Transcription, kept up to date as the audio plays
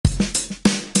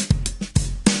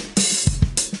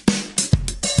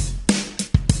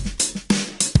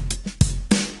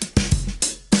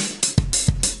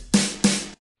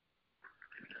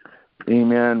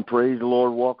Amen. Praise the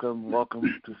Lord. Welcome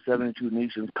to 72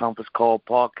 Nations Conference Call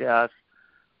podcast.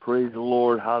 Praise the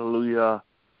Lord. Hallelujah.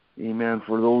 Amen.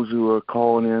 For those who are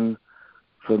calling in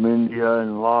from India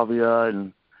and Latvia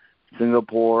and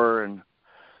Singapore and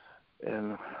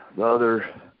the other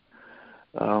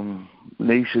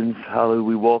nations, hallelujah,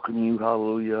 we welcome you.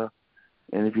 Hallelujah.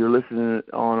 And if you're listening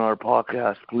on our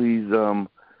podcast, please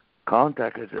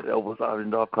contact us at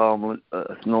elvisisland.com. Let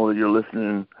us know that you're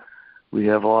listening. We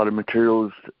have a lot of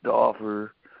materials to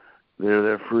offer.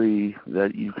 They're free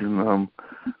that you can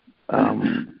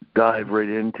dive right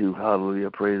into. Hallelujah.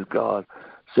 Praise God.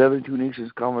 72 Nations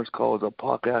Conference Call is a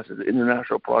podcast. It's an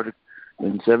international project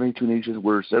in 72 nations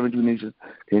where 72 nations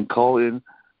can call in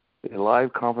a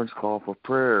live conference call for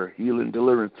prayer, healing,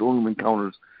 deliverance, throne room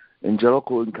encounters,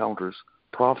 angelical encounters,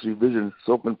 prophecy, visions,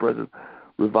 soap and presence,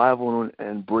 revival,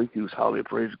 and breakthroughs. Hallelujah.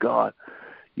 Praise God.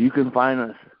 You can find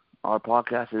us. Our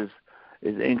podcast is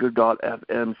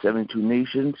anchor.fm 72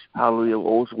 Nations. Hallelujah.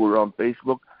 Also, we're on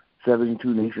Facebook,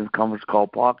 72 Nations Conference Call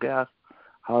Podcast.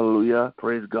 Hallelujah.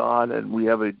 Praise God. And we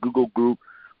have a Google group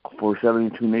for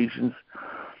 72 Nations.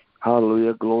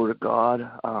 Hallelujah. Glory to God.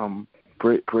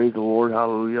 Praise the Lord.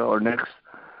 Hallelujah. Our next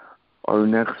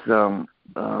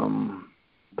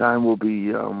time will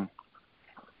be,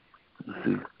 let's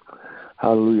see.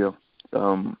 Hallelujah.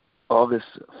 August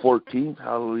 14th.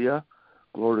 Hallelujah.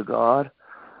 Glory to God.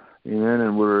 Amen.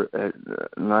 And we're at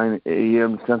 9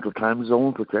 a.m. Central Time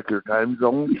Zone, so check your time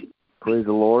zone. Praise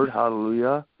the Lord.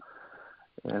 Hallelujah.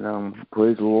 And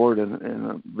praise the Lord.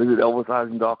 And visit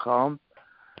elvisisland.com.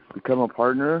 Become a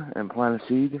partner and plant a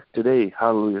seed today.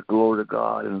 Hallelujah. Glory to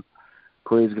God. And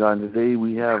praise God. And today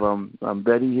we have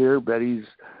Betty here.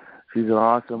 She's an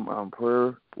awesome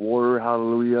prayer warrior.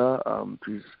 Hallelujah.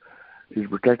 She's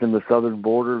protecting the southern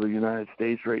border of the United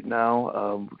States right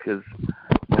now because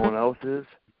no one else is.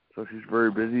 So she's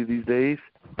very busy these days.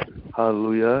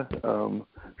 Hallelujah.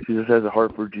 She just has a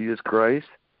heart for Jesus Christ.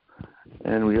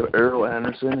 And we have Errol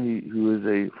Anderson, who is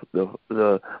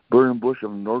the burning bush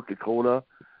of North Dakota.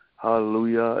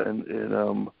 Hallelujah. And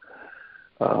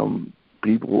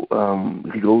people,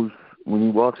 he goes, when he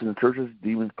walks in the churches,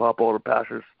 demons pop out of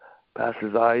pastors'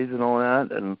 eyes and all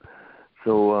that. And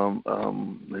so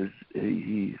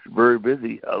he's very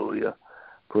busy. Hallelujah.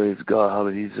 Praise God.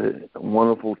 Hallelujah. He's a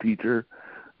wonderful teacher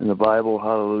in the Bible.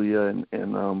 Hallelujah.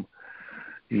 And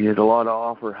he has a lot to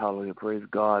offer. Hallelujah. Praise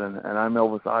God. And I'm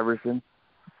Elvis Iverson.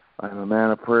 I'm a man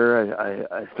of prayer.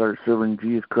 I started serving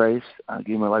Jesus Christ. I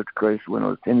gave my life to Christ when I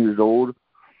was 10 years old.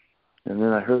 And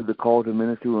then I heard the call to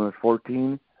ministry when I was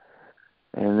 14.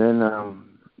 And then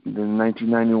in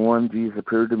 1991, Jesus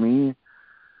appeared to me,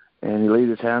 and he laid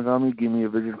his hands on me, gave me a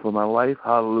vision for my life.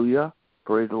 Hallelujah.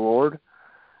 Praise the Lord.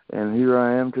 And here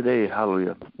I am today.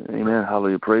 Hallelujah. Amen.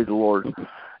 Hallelujah. Praise the Lord.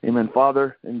 Amen.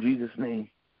 Father, in Jesus' name,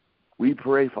 we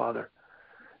pray, Father,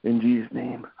 in Jesus'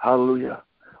 name. Hallelujah.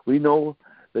 We know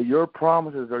that your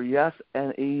promises are yes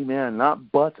and amen,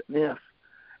 not buts and ifs.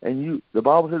 And the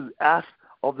Bible says, ask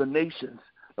of the nations.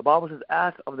 The Bible says,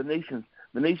 ask of the nations.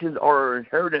 The nations are our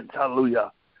inheritance.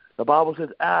 Hallelujah. The Bible says,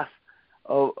 ask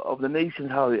of the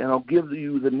nations. Hallelujah. And I'll give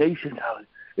you the nations. Hallelujah.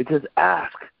 It says,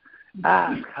 ask.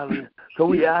 Ask. Hallelujah. So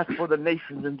we ask for the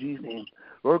nations in Jesus' name.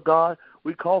 Lord God,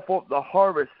 we call forth the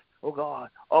harvest, oh God,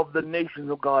 of the nations,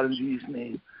 oh God, in Jesus'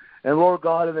 name. And Lord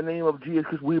God, in the name of Jesus,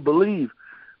 because we believe,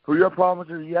 for your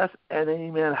promises are yes and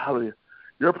amen. Hallelujah.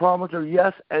 Your promises are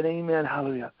yes and amen.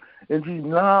 Hallelujah. In Jesus'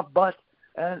 name, not but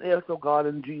and if, oh God,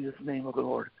 in Jesus' name, oh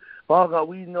Lord. Father God,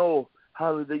 we know,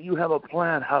 hallelujah, that you have a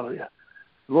plan. Hallelujah.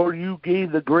 Lord, you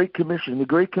gave the Great Commission. The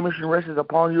Great Commission rested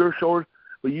upon your shoulders,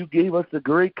 but you gave us the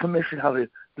Great Commission, hallelujah,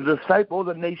 to disciple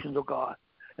the nations, oh God.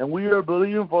 And we are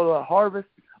believing for the harvest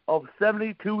of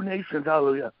 72 nations,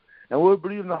 hallelujah. And we're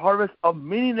believing the harvest of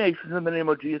many nations in the name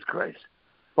of Jesus Christ.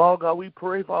 Father God, we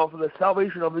pray, Father, for the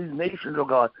salvation of these nations, oh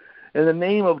God, in the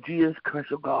name of Jesus Christ,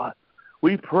 oh God.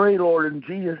 We pray, Lord, in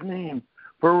Jesus' name,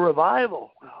 for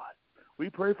revival, God. We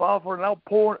pray, Father, for an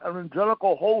outpouring of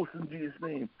angelical hosts in Jesus'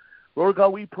 name. Lord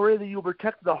God, we pray that you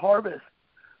protect the harvest,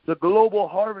 the global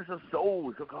harvest of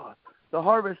souls, oh God, the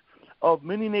harvest of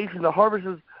many nations, the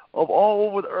harvests of all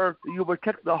over the earth. You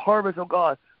protect the harvest, oh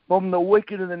God, from the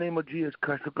wicked in the name of Jesus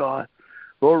Christ, oh God.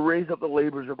 Lord, raise up the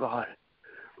laborers, oh God.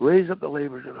 Raise up the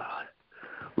laborers, oh God.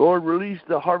 Lord, release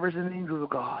the harvesting angels, oh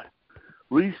God.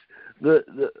 Release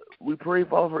we pray,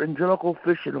 Father, for angelical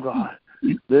fishing, oh God.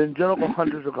 The angelical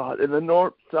hunters, oh God, in the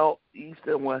north, south, east,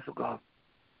 and west, oh God.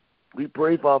 We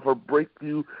pray, Father, for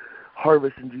breakthrough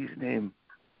harvest in Jesus' name.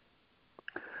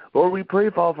 Lord, we pray,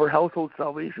 Father, for household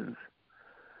salvations.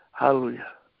 Hallelujah.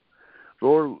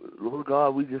 Lord God,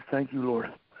 we just thank you,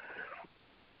 Lord,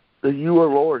 that you are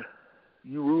Lord.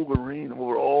 You rule and reign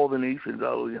over all the nations.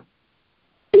 Hallelujah.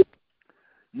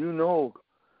 You know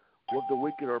what the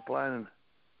wicked are planning.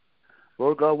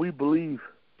 Lord God, we believe,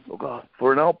 oh God,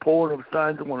 for an outpouring of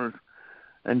signs and wonders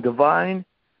and divine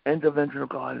intervention of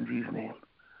God in Jesus' name.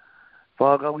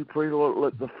 Father God, we pray, Lord,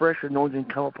 let the fresh anointing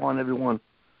come upon everyone.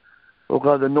 Oh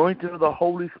God, the anointing of the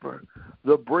Holy Spirit,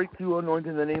 the breakthrough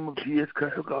anointing in the name of Jesus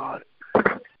Christ, oh God.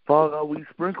 Father God, we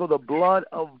sprinkle the blood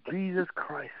of Jesus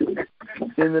Christ.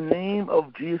 In the name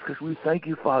of Jesus Christ, we thank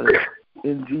you, Father,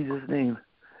 in Jesus' name.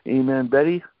 Amen.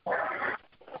 Betty?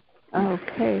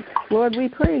 Okay. Lord, we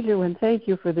praise you and thank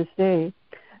you for this day.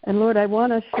 And Lord, I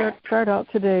want to start out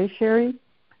today sharing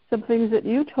some things that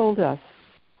you told us.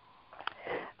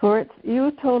 For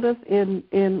you told us in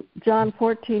John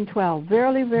 14:12,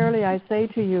 verily, verily, I say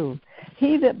to you,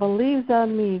 he that believes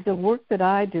on me, the work that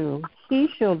I do, he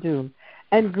shall do.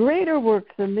 And greater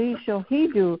works than these shall he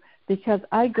do, because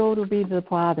I go to be the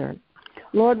Father.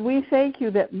 Lord, we thank you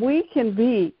that we can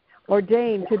be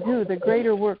ordained to do the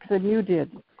greater works than you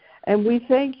did. And we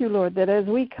thank you, Lord, that as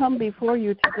we come before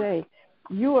you today,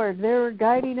 you are there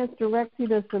guiding us,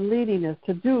 directing us, and leading us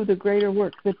to do the greater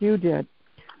works that you did.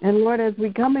 And Lord, as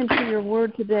we come into your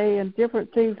word today and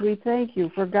different things, we thank you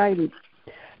for guidance.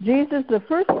 Jesus, the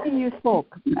first thing you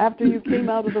spoke after you came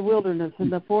out of the wilderness in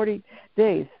the 40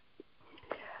 days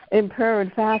in prayer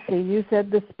and fasting, you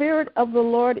said, the Spirit of the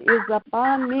Lord is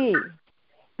upon me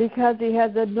because he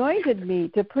has anointed me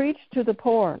to preach to the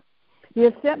poor. He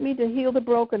has sent me to heal the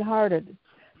brokenhearted,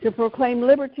 to proclaim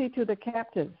liberty to the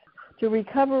captives, to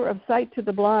recover of sight to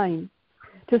the blind,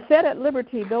 to set at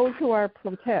liberty those who are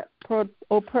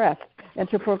oppressed, and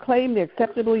to proclaim the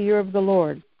acceptable year of the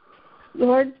Lord.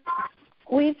 Lord,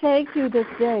 we thank you this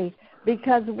day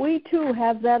because we too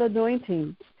have that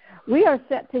anointing. We are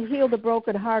set to heal the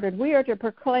brokenhearted. We are to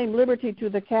proclaim liberty to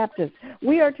the captives.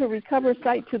 We are to recover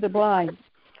sight to the blind.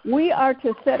 We are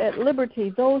to set at liberty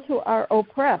those who are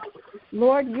oppressed.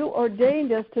 Lord, you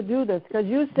ordained us to do this because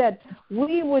you said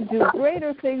we would do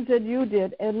greater things than you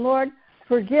did. And Lord,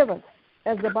 forgive us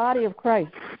as the body of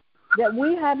Christ that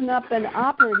we have not been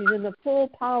operating in the full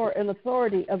power and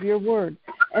authority of your word.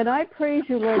 And I praise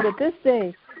you, Lord, that this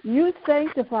day you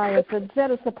sanctify us and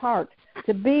set us apart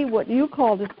to be what you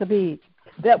called us to be,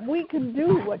 that we can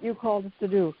do what you called us to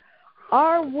do.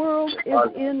 Our world is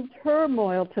in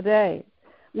turmoil today.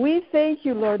 We thank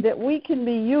you, Lord, that we can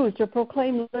be used to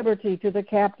proclaim liberty to the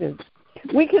captives.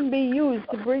 We can be used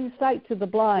to bring sight to the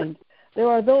blind. There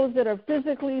are those that are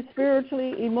physically,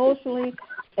 spiritually, emotionally,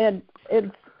 and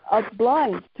are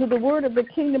blind to the word of the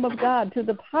kingdom of God, to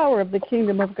the power of the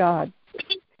kingdom of God.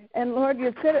 And, Lord,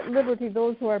 you set at liberty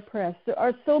those who are oppressed. There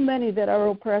are so many that are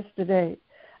oppressed today.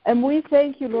 And we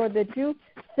thank you, Lord, that you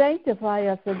sanctify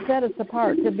us and set us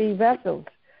apart to be vessels,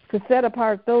 to set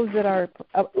apart those that are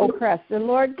oppressed. And,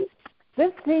 Lord,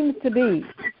 this seems to be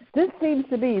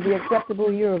the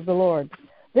acceptable year of the Lord.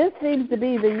 This seems to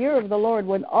be the year of the Lord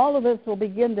when all of this will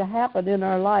begin to happen in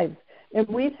our lives. And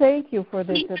we thank you for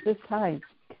this at this time,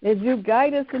 as you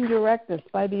guide us and direct us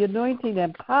by the anointing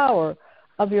and power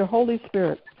of your Holy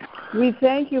Spirit. We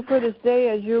thank you for this day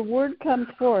as your word comes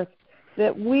forth,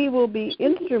 that we will be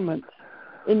instruments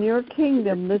in your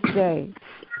kingdom this day.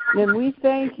 And we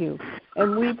thank you,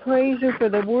 and we praise you for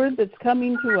the word that's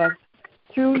coming to us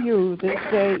through you this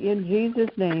day. In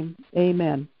Jesus' name,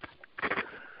 amen.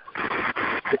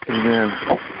 Amen.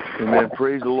 Amen.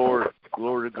 Praise the Lord.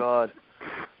 Glory to God.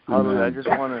 Hallelujah. I just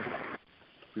want to,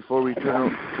 before we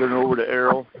turn it over to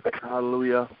Errol,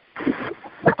 hallelujah,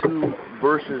 2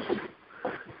 verses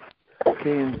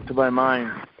came to my mind.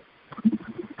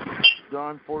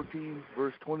 John 14,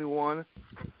 verse 21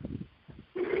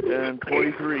 and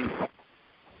 23.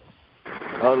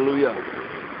 Hallelujah.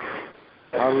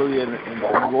 Hallelujah. And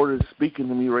the Lord is speaking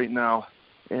to me right now.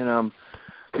 And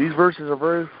these verses are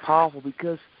very powerful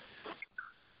because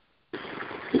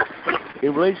it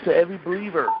relates to every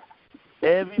believer.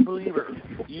 Every believer.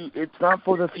 It's not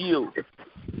for the few.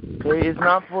 Okay, it's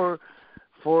not for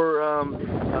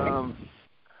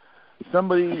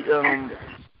somebody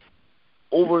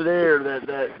over there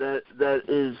that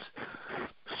is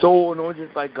so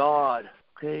anointed by God.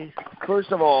 Okay.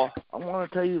 First of all, I want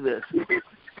to tell you this: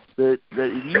 that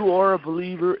if you are a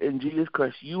believer in Jesus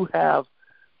Christ, you have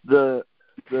the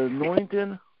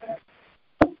anointing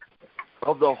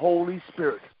of the Holy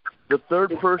Spirit, the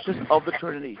third person of the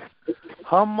Trinity.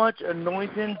 How much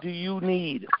anointing do you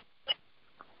need?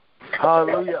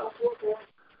 Hallelujah.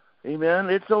 Amen.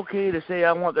 It's okay to say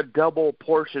I want the double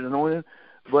portion anointing,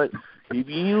 but if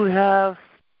you have,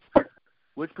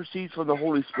 which proceeds from the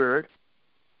Holy Spirit,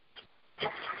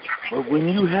 but when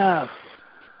you have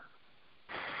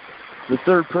the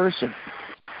third person,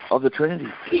 of the Trinity.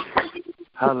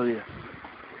 Hallelujah.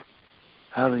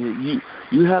 Hallelujah.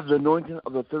 You have the anointing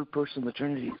of the third person of the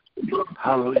Trinity.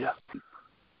 Hallelujah.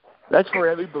 That's for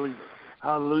every believer.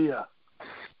 Hallelujah.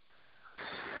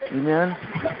 Amen.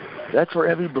 That's for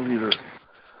every believer.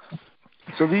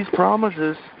 So these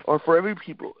promises are for every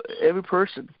people, every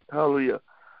person. Hallelujah.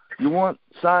 You want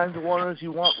signs and wonders.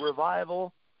 You want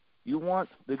revival. You want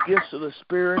the gifts of the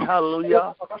Spirit.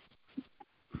 Hallelujah.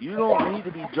 You don't need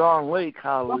to be John Lake.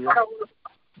 Hallelujah.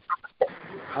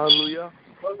 Hallelujah.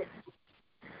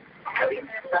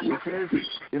 It says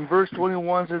in verse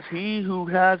 21, says, "He who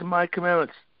has my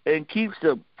commandments and keeps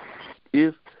them,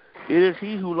 if it is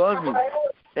he who loves me,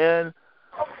 and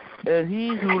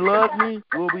he who loves me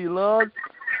will be loved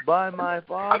by my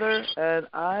Father, and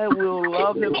I will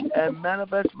love him and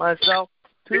manifest myself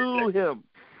to him.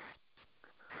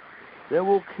 They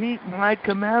will keep my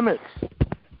commandments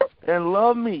and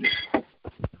love me."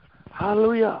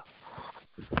 Hallelujah.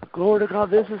 Glory to God.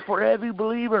 This is for every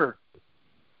believer.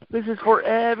 This is for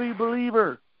every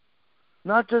believer.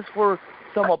 Not just for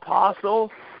some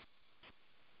apostle.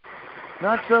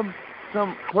 Not some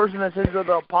person that says they're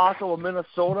the apostle of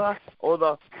Minnesota or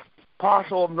the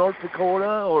apostle of North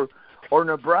Dakota or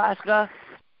Nebraska.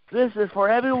 This is for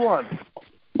everyone.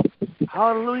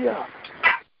 Hallelujah.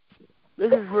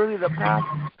 This is really the path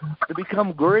to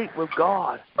become great with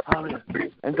God.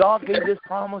 Hallelujah. And God gave this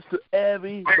promise to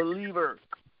every believer.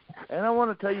 And I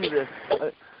want to tell you this.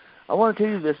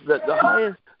 That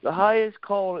the highest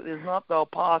calling is not the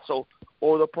apostle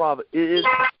or the prophet. It is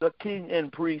the king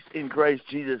and priest in Christ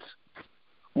Jesus,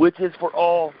 which is for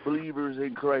all believers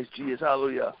in Christ Jesus.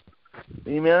 Hallelujah.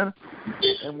 Amen.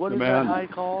 And what is that high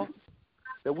call?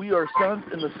 That we are sons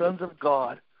and the sons of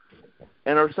God.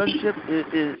 And our sonship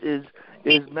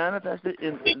is manifested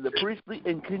in the priestly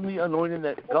and kingly anointing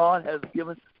that God has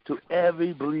given to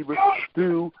every believer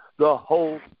through the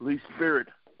Holy Spirit.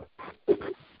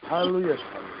 Hallelujah.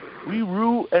 We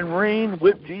rule and reign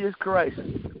with Jesus Christ.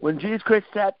 When Jesus Christ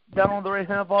sat down on the right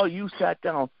hand of all, you sat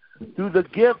down. Through the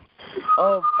gift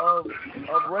of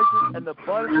righteousness and the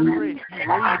abundance of grace, you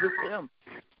reign with him.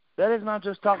 That is not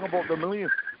just talking about the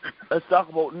millennium. Let's talk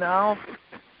about now,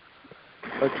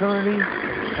 eternity,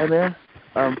 amen.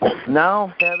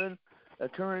 Now, heaven,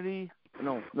 eternity,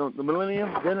 no, the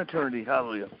millennium, then eternity.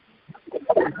 Hallelujah.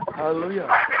 Hallelujah.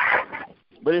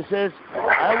 But it says,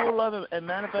 I will love him and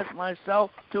manifest myself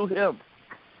to him.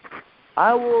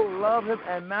 I will love him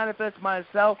and manifest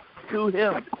myself to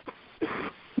him.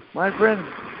 My friends,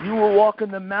 you will walk in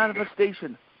the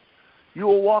manifestation. You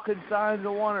will walk in signs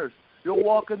and wonders. You'll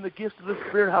walk in the gifts of the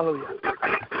Spirit. Hallelujah.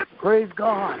 Praise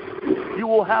God. You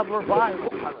will have revival.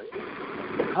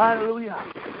 Hallelujah. Hallelujah.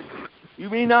 You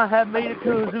may not have made it to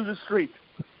Azusa Street.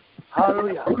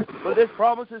 Hallelujah. But this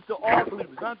promise is to all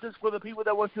believers, not just for the people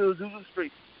that went to Azusa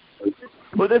Street.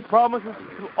 But this promise is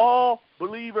to all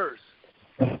believers.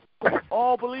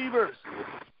 All believers.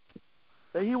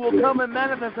 That he will come and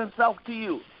manifest himself to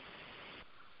you.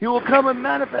 He will come and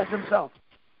manifest himself.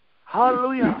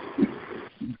 Hallelujah.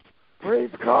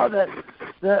 Praise God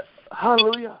that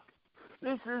hallelujah.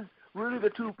 This is really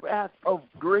the true path of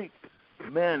great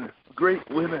men, great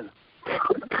women.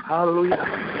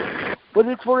 Hallelujah. But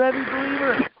it's for every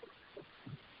believer.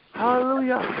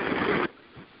 Hallelujah.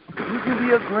 You can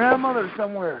be a grandmother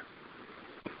somewhere.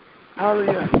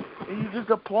 Hallelujah. And you just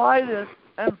apply this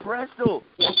and presto,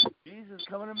 Jesus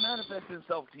coming to manifest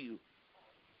himself to you.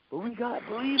 But we got to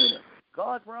believe in it.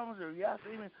 God's promises are yes,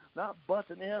 amen, not buts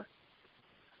and ifs.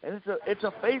 And it's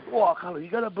a faith walk. Hallelujah.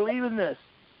 You got to believe in this.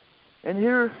 And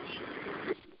here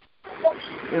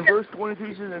in verse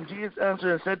 23 says, and Jesus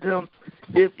answered and said to him,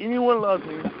 if anyone loves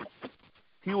me,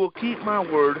 he will keep my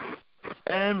word,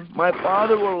 and my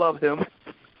Father will love him,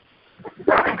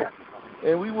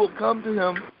 and we will come to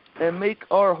him and make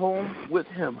our home with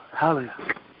him. Hallelujah.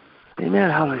 Amen.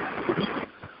 Hallelujah.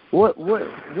 What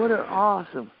an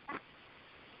awesome.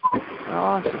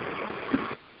 Awesome.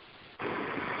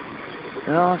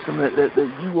 And awesome that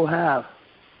you will have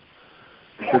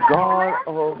the God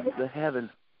of the heaven.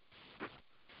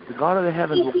 The God of the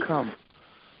heavens will come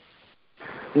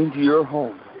into your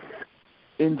home,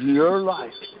 into your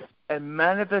life, and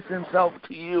manifest himself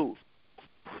to you.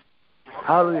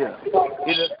 Hallelujah.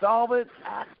 In a sovereign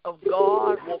act of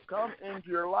God will come into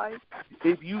your life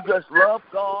if you just love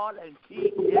God and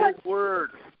keep his word.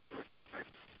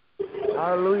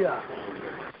 Hallelujah.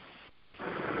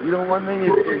 You know, one thing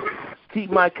is keep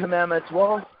my commandments.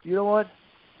 Well, you know what?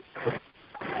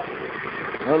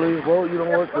 Hallelujah. Well, you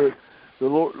know what? The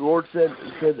Lord said,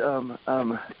 you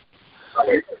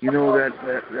know,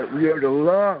 that we are to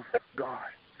love God.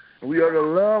 And we are to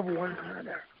love one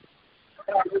another.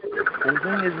 The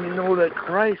thing is, we know that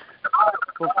Christ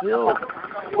fulfilled.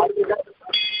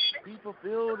 He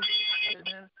fulfilled,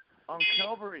 amen, on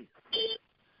Calvary.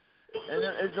 And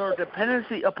it's our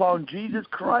dependency upon Jesus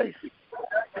Christ.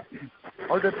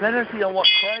 Our dependency on what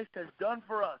Christ has done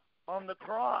for us on the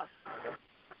cross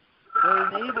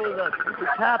that enables us to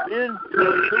tap into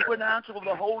the supernatural of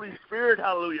the Holy Spirit.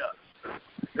 Hallelujah.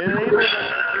 It enables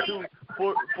us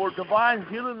for divine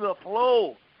healing to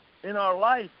flow in our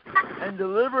life and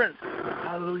deliverance.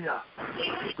 Hallelujah.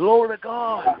 Glory to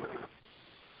God.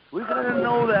 We got to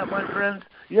know that, my friends.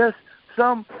 Yes,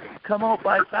 some come out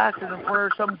by fasting and prayer.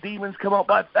 Some demons come out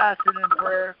by fasting and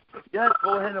prayer. Yes,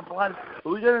 go ahead and apply it.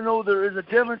 But we got to know there is a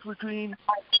difference between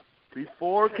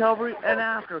before Calvary and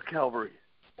after Calvary.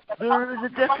 There is a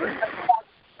difference.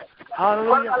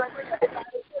 Hallelujah.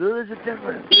 There is a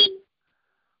difference.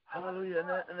 Hallelujah.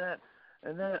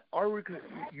 And that will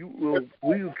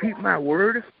you keep my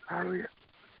word? Hallelujah.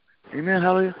 Amen.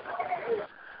 Hallelujah.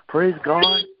 Praise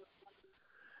God.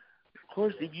 Of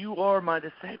course, if you are my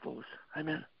disciples,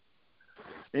 amen.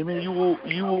 Amen. You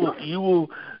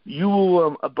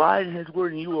will abide in His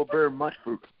word, and you will bear much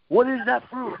fruit. What is that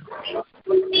fruit?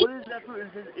 What is that fruit?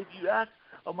 It says, if you ask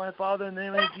of my Father in the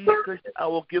name of Jesus Christ, I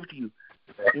will give to you.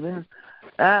 Amen.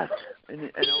 Ask, and I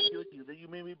will give it to you, that you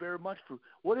may bear much fruit.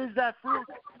 What is that fruit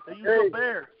that you shall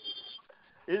bear?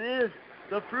 It is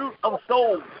the fruit of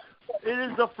souls. It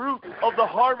is the fruit of the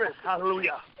harvest.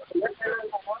 Hallelujah.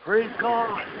 Praise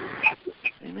God.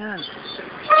 Amen.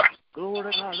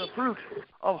 Glory to God. The fruit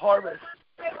of harvest.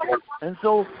 And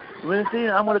so, when it's saying,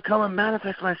 I'm going to come and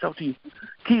manifest myself to you,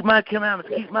 keep my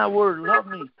commandments, keep my word, love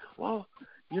me. Well,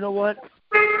 you know what?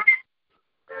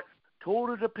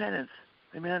 Total dependence.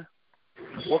 Amen.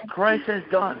 What Christ has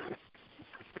done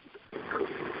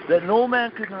that no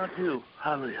man could not do.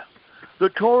 Hallelujah. The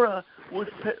Torah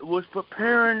was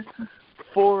preparing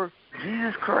for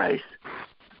Jesus Christ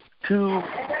to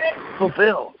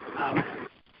fulfill. Hallelujah.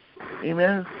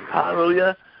 Amen.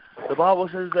 Hallelujah. The Bible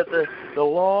says that the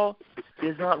law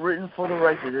is not written for the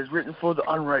righteous, it is written for the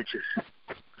unrighteous.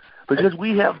 Because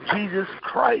we have Jesus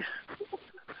Christ.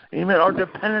 Amen. Our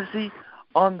dependency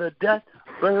on the death,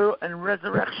 burial, and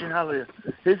resurrection. Hallelujah.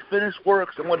 His finished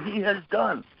works and what He has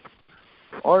done.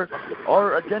 Our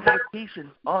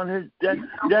identification on His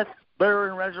death, burial,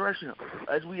 and resurrection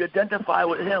as we identify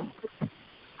with Him.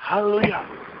 Hallelujah.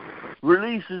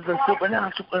 Releases the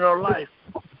supernatural in our life.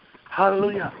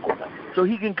 Hallelujah. So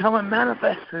He can come and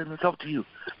manifest Himself to you.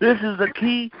 This is the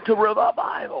key to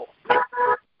revival.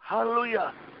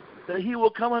 Hallelujah. That He will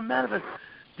come and manifest.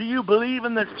 Do you believe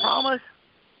in this promise?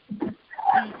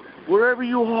 Wherever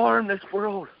you are in this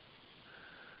world,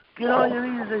 get on your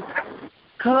knees and say,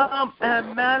 come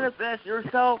and manifest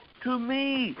yourself to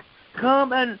me.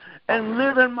 Come and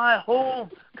live in my home.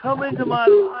 Come into my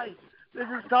life. This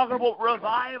is talking about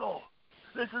revival.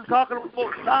 This is talking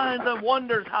about signs and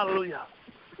wonders. Hallelujah.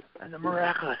 And the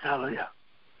miraculous. Hallelujah.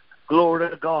 Glory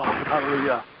to God.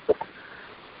 Hallelujah.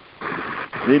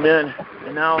 Amen.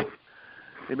 And now,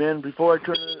 amen, before I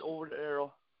turn it over to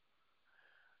Errol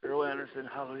Anderson,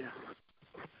 hallelujah.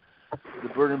 The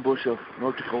burning bush of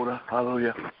North Dakota,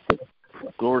 hallelujah.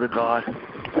 Glory to God.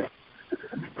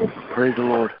 Praise the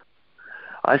Lord.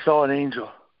 I saw an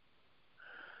angel.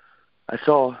 I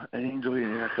saw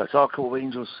a couple of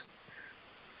angels.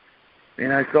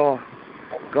 And I saw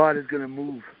God is going to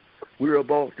move. We're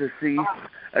about to see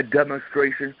a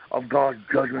demonstration of God's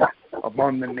judgment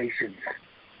among the nations.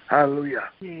 Hallelujah.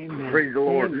 Amen. Praise the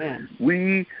Lord. Amen.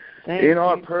 We, in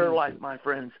our prayer life, my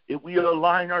friends, if we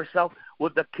align ourselves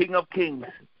with the King of Kings,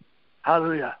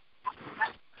 hallelujah,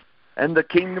 and the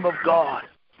kingdom of God,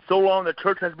 so long the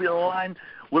church has been aligned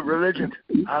with religion,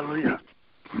 hallelujah.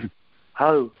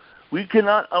 Hallelujah. We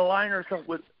cannot align ourselves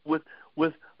with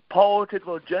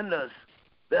political agendas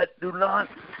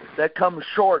that come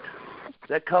short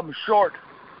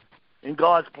in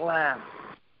God's plan.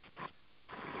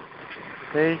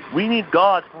 Okay? We need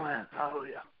God's plan.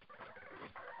 Hallelujah.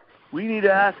 We need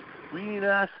to ask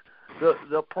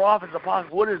the prophets, the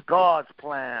apostles, what is God's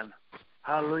plan?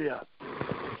 Hallelujah.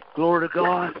 Glory to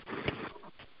God.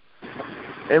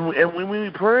 And when we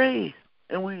pray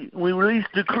and we release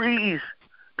decrees,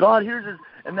 God hears us,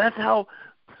 and that's how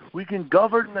we can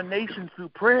govern the nations through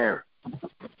prayer.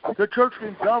 The church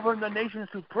can govern the nations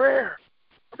through prayer.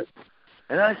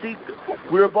 And I see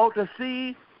we're about to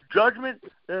see judgment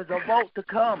that is about to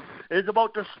come. It is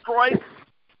about to strike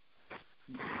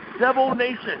several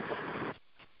nations.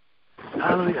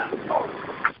 Hallelujah.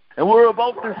 And we're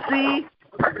about to see,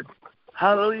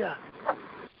 hallelujah,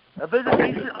 a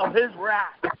visitation of His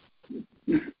wrath.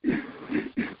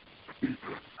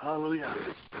 Hallelujah.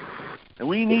 And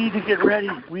we need to get ready.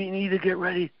 We need to get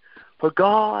ready. For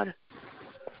God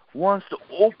wants to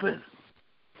open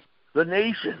the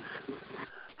nations.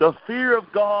 The fear of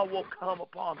God will come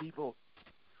upon people.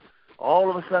 All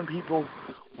of a sudden, people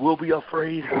will be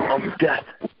afraid of death.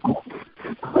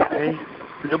 Okay?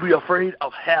 They'll be afraid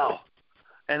of hell,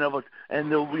 and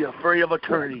they'll be afraid of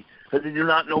eternity because they do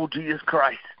not know Jesus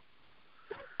Christ.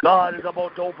 God is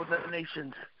about to open the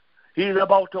nations. He's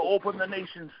about to open the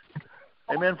nations.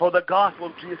 Amen. For the gospel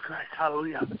of Jesus Christ.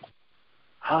 Hallelujah.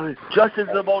 Hallelujah. Justice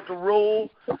is about to roll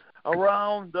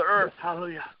around the earth.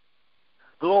 Hallelujah.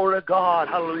 Glory to God.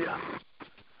 Hallelujah.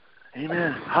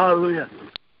 Amen. Hallelujah.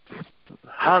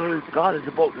 Hallelujah. God is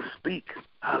about to speak.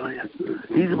 Hallelujah.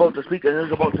 He's about to speak, and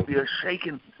there's about to be a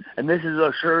shaking. And this is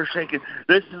a sure shaking.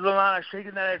 This is not a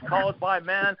shaking that is caused by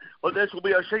man, but this will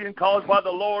be a shaking caused by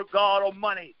the Lord God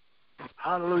Almighty.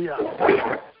 Hallelujah.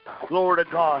 Glory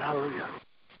to God. Hallelujah.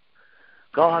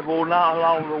 God will not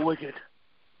allow the wicked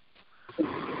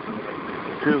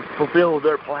to fulfill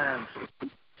their plans,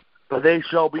 but they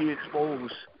shall be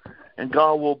exposed, and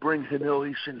God will bring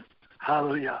humiliation.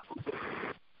 Hallelujah.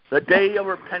 The day of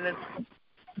repentance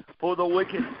for the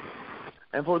wicked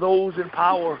and for those in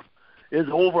power is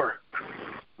over.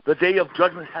 The day of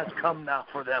judgment has come now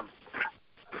for them.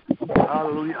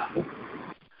 Hallelujah.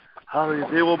 Hallelujah.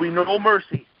 There will be no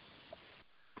mercy.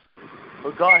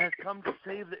 For God has come to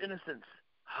save the innocents.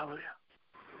 Hallelujah.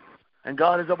 And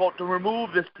God is about to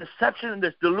remove this deception and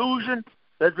this delusion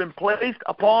that has been placed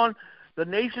upon the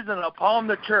nations and upon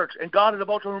the church. And God is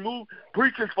about to remove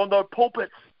preachers from their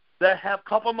pulpits that have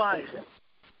compromised.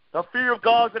 The fear of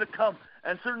God is going to come,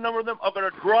 and a certain number of them are going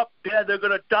to drop dead. They're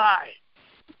going to die.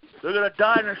 They're going to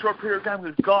die in a short period of time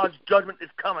because God's judgment is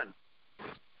coming.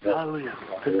 Hallelujah.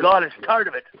 Because God is tired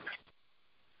of it.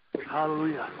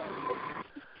 Hallelujah.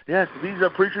 Yes, these are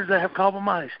preachers that have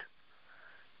compromised.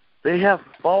 They have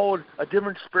followed a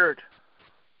different spirit,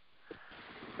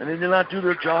 and they did not do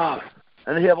their job,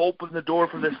 and they have opened the door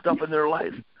for this stuff in their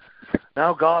life.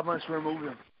 Now God must remove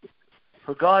them.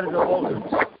 For God is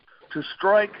about to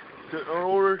strike in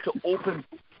order to open,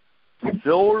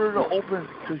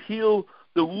 to heal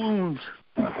the wounds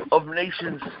of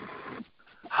nations.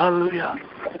 Hallelujah.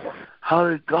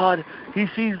 Hallelujah. God, He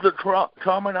sees the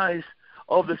traumatized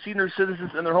of the senior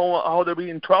citizens in their home, how they're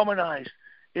being traumatized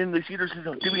in the senior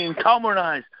citizens. They're being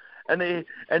traumatized,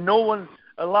 and no one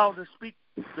allowed to speak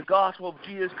the gospel of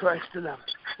Jesus Christ to them.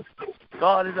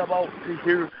 God is about to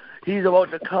hear. He's about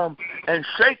to come and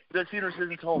shake the senior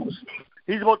citizens' homes.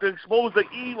 He's about to expose the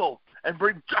evil and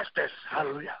bring justice.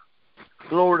 Hallelujah.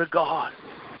 Glory to God.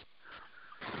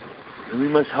 And we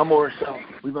must humble ourselves.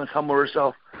 We must humble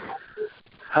ourselves.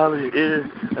 Hallelujah.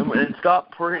 And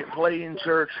stop playing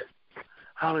church.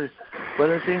 Hallelujah. But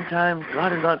at the same time,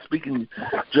 God is not speaking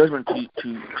judgment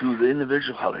to the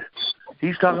individual. Hallelujah.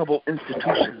 He's talking about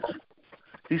institutions.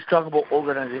 He's talking about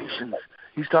organizations.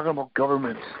 He's talking about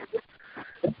governments.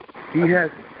 He has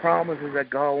promises that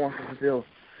God wants to fulfill.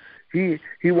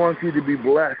 He wants you to be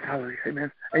blessed. Hallelujah.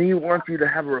 Amen. And He wants you to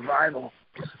have a revival.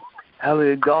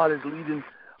 Hallelujah. God is leading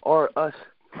us.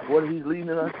 What He's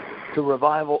leading us to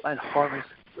revival and harvest.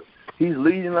 He's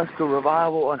leading us to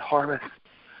revival and harvest.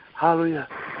 Hallelujah.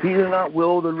 He does not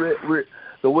will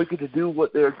the wicked to do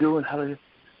what they're doing. Hallelujah.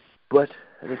 But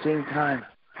at the same time,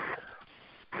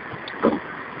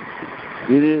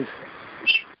 it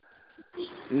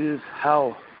is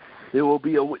how there will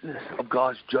be a witness of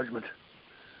God's judgment.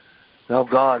 Now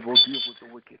God will deal with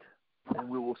the wicked, and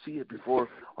we will see it before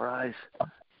our eyes.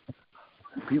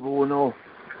 People will know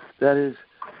that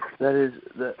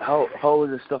how is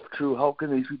this stuff true? How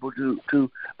can these people do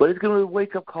true? But it's going to be a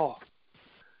wake-up call,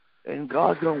 and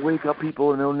God's going to wake up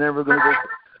people, and they're never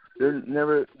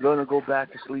going to go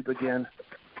back to sleep again.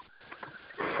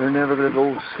 They're never going to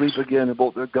go sleep again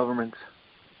about their governments.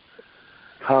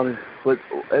 But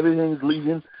everything's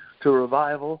leading to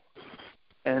revival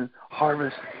and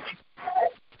harvest.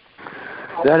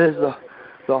 That is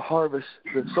the harvest,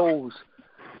 the souls,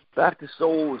 back to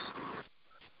souls.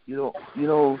 You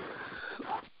know,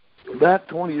 back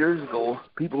 20 years ago,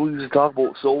 people used to talk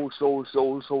about souls.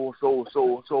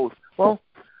 Well,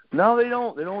 now they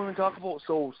don't. They don't even talk about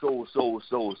souls.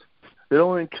 They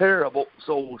don't even care about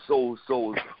souls.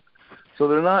 So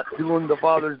they're not doing the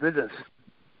Father's business.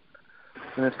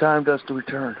 And it's time for us to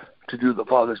return to do the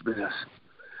Father's business.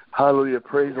 Hallelujah.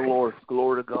 Praise the Lord.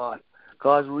 Glory to God.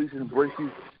 God's releasing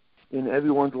breakthrough in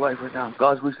everyone's life right now.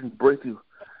 God's releasing breakthrough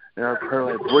in our prayer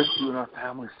life, breakthrough in our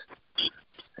families.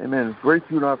 Amen.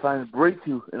 Breakthrough in our families,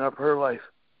 breakthrough in our prayer life.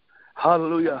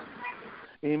 Hallelujah.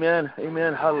 Amen.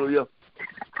 Amen. Hallelujah.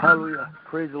 Hallelujah.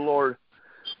 Praise the Lord.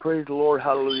 Praise the Lord.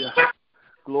 Hallelujah.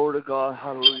 Glory to God.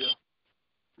 Hallelujah.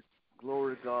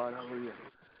 Glory to God. Hallelujah.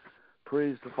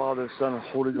 Praise the Father, Son, and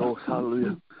Holy Ghost.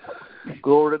 Hallelujah.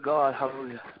 Glory to God.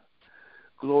 Hallelujah.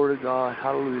 Glory to God.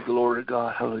 Hallelujah. Glory to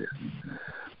God. Hallelujah.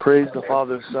 Praise the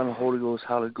Father, Son, and Holy Ghost.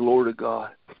 Hallelujah. Glory to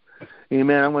God.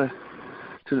 Amen. I'm going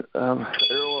to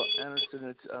Errol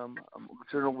Anderson. I'm going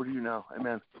to turn it over to you now.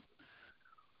 Amen.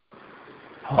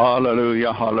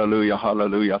 Hallelujah, hallelujah,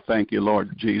 hallelujah. Thank you,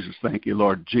 Lord Jesus. Thank you,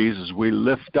 Lord Jesus. We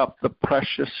lift up the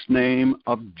precious name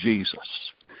of Jesus,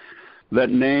 that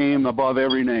name above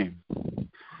every name,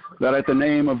 that at the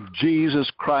name of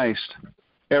Jesus Christ,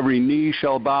 every knee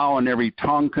shall bow and every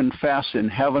tongue confess in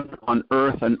heaven, on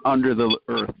earth, and under the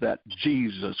earth that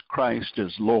Jesus Christ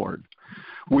is Lord.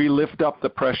 We lift up the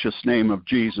precious name of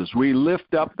Jesus. We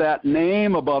lift up that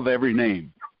name above every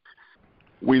name.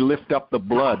 We lift up the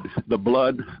blood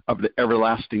of the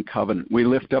everlasting covenant. We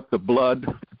lift up the blood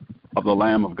of the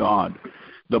Lamb of God,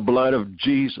 the blood of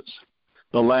Jesus,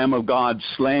 the Lamb of God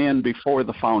slain before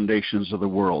the foundations of the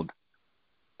world,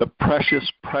 the precious,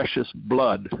 precious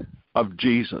blood of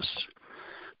Jesus.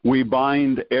 We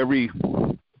bind every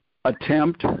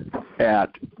attempt at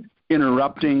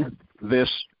interrupting this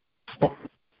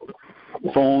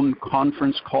phone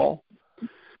conference call.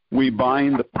 We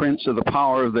bind the prince of the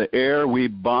power of the air. We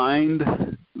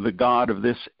bind the God of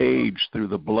this age through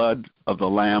the blood of the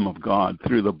Lamb of God,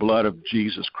 through the blood of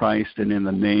Jesus Christ, and in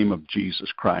the name of Jesus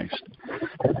Christ.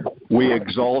 We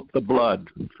exalt the blood,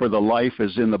 for the life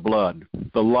is in the blood.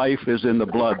 The life is in the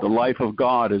blood. The life of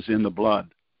God is in the blood.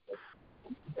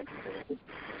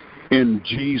 In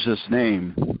Jesus'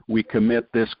 name, we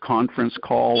commit this conference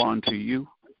call unto you.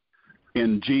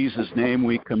 In Jesus' name,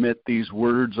 we commit these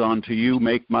words unto you.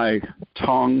 Make my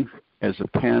tongue as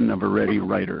a pen of a ready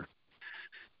writer.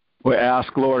 We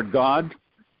ask, Lord God,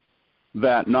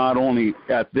 that not only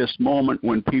at this moment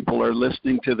when people are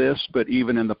listening to this, but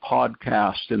even in the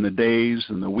podcast, in the days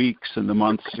and the weeks and the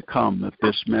months to come, that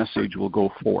this message will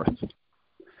go forth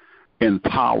in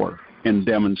power, in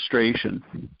demonstration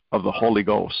of the Holy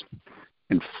Ghost,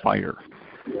 in fire.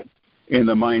 In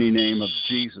the mighty name of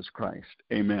Jesus Christ,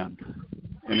 amen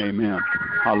and amen.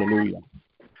 Hallelujah.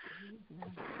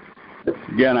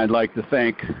 Again, I'd like to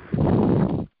thank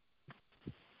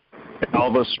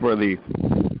Elvis for the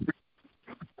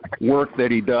work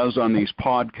that he does on these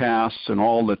podcasts and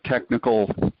all the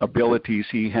technical abilities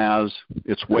he has.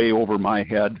 It's way over my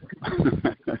head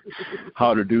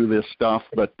how to do this stuff,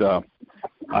 but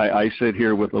I sit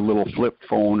here with a little flip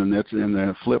phone, and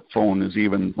the flip phone is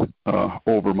even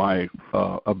over my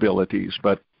abilities.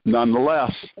 But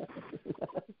nonetheless,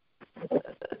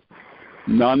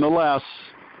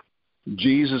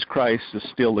 Jesus Christ is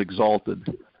still exalted.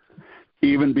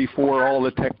 Even before all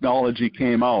the technology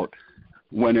came out,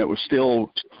 when it was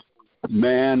still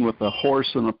man with a horse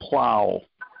and a plow,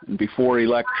 and before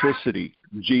electricity,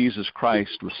 Jesus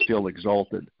Christ was still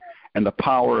exalted. And the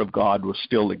power of God was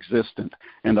still existent.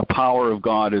 And the power of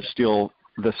God is still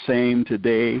the same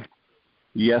today,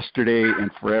 yesterday, and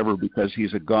forever, because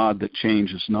he's a God that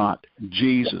changes not.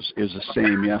 Jesus is the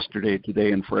same yesterday,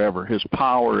 today, and forever. His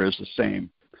power is the same.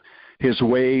 His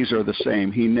ways are the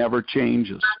same. He never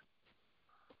changes.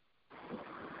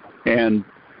 And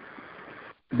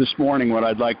this morning what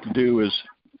I'd like to do is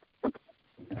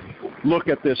look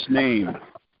at this name.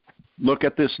 Look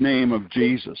at this name of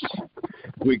Jesus.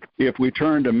 If we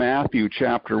turn to Matthew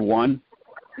chapter 1,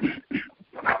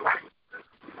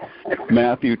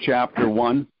 Matthew chapter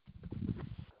 1,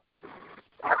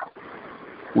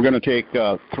 we're going to take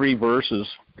 3 verses,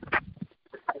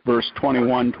 verse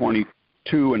 21,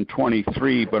 22, and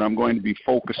 23, but I'm going to be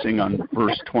focusing on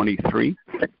verse 23.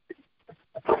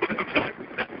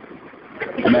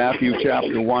 Matthew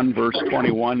chapter 1, verse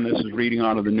 21, this is reading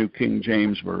out of the New King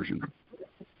James Version.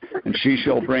 And she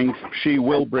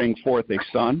will bring forth a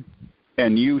son,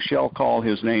 and you shall call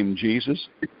his name Jesus,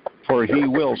 for he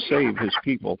will save his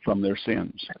people from their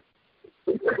sins.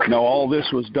 Now all this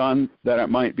was done that it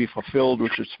might be fulfilled,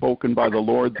 which is spoken by the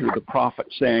Lord through the prophet,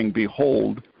 saying,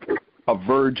 Behold, a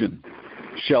virgin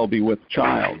shall be with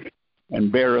child,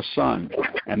 and bear a son,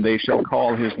 and they shall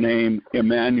call his name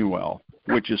Emmanuel,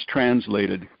 which is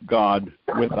translated, God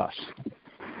with us.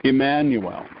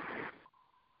 Emmanuel.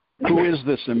 Who is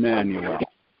this Emmanuel?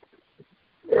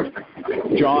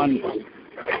 John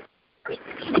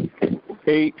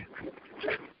 8,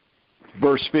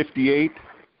 verse 58,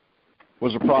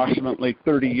 was approximately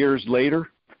 30 years later,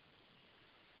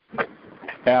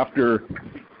 after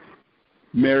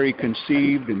Mary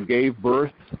conceived and gave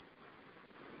birth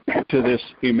to this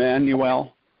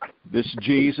Emmanuel, this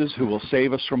Jesus who will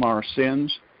save us from our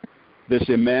sins, this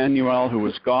Emmanuel who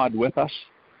is God with us.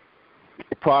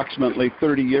 approximately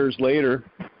 30 years later,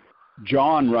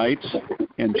 John writes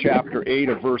in chapter 8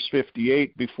 of verse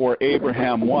 58, before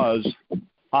Abraham was,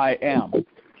 I am.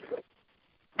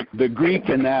 The Greek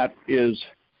in that is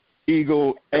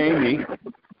ego eimi.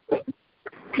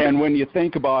 And when you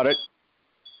think about it,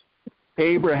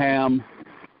 Abraham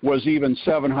was even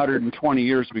 720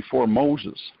 years before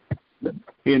Moses.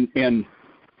 And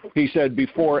he said,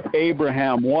 before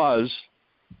Abraham was,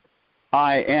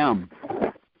 I am.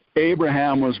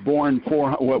 Abraham was born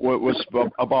was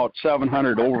about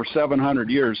 700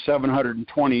 years,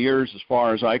 720 years as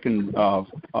far as I can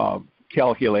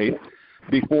calculate,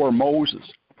 before Moses.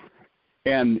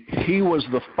 And he was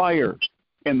the fire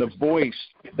and the voice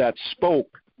that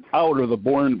spoke out of the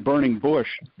burning bush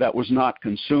that was not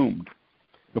consumed.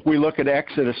 If we look at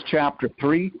Exodus chapter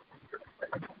 3,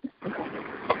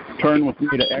 turn with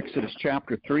me to Exodus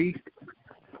chapter 3.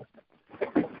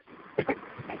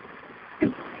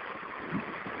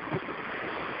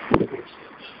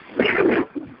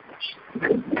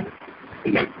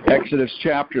 Exodus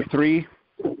chapter 3,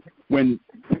 when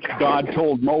God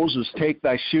told Moses, take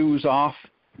thy shoes off,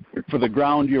 for the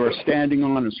ground you are standing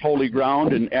on is holy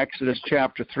ground. In Exodus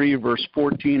chapter 3, verse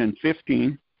 14 and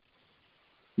 15,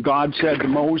 God said to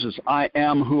Moses, I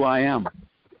am who I am.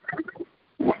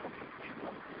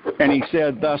 And he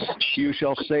said, thus you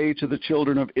shall say to the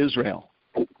children of Israel,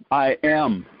 I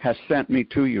am has sent me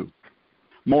to you.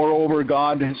 Moreover,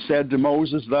 God has said to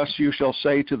Moses, thus you shall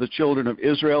say to the children of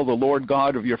Israel, the Lord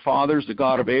God of your fathers, the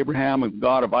God of Abraham, the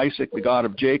God of Isaac, the God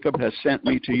of Jacob, has sent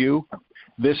me to you.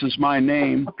 This is my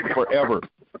name forever,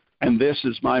 and this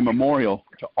is my memorial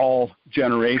to all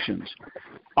generations.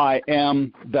 I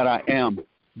am that I am.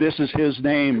 This is his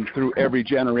name through every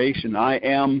generation. I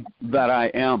am that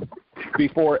I am.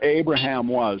 Before Abraham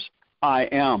was, I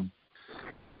am.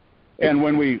 And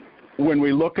when we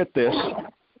look at this,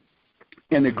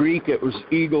 in the Greek it was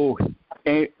ego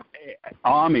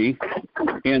ami.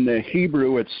 In the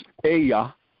Hebrew it's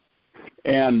eya,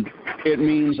 and it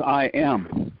means I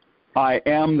am. I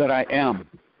am that I am.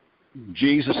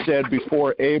 Jesus said,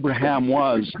 before Abraham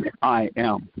was, I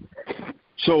am.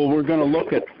 So we're going to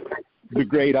look at the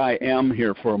great I am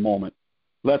here for a moment.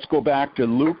 Let's go back to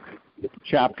Luke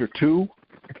chapter 2.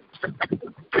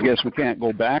 I guess we can't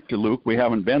go back to Luke. We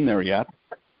haven't been there yet.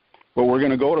 But we're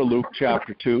going to go to Luke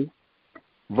chapter 2,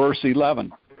 verse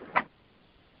 11.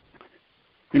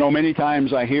 You know, many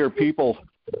times I hear people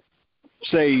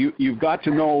say, you've got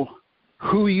to know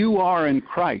who you are in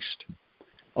Christ.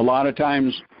 A lot of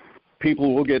times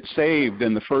people will get saved,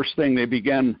 and the first thing they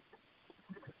begin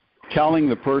telling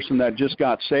the person that just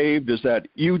got saved is that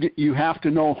you have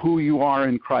to know who you are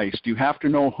in Christ. You have to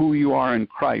know who you are in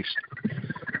Christ.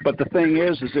 But the thing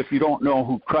is if you don't know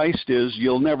who Christ is,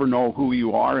 you'll never know who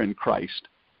you are in Christ.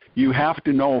 You have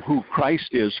to know who Christ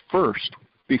is first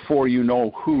before you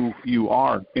know who you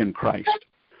are in Christ.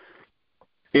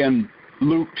 In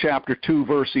Luke chapter 2,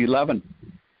 verse 11,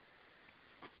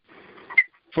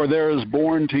 for there is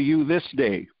born to you this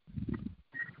day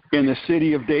in the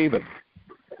city of David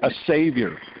a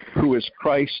Savior who is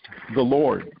Christ the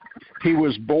Lord. He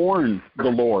was born the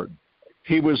Lord.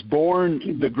 He was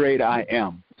born the great I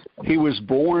am. He was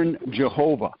born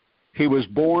Jehovah. He was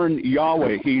born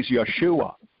Yahweh. He's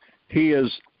Yeshua. He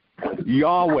is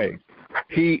Yahweh.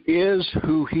 He is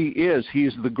who he is.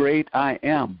 He's the great I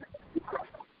am.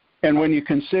 And when you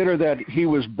consider that he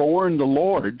was born the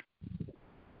Lord,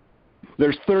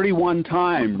 there's 31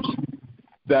 times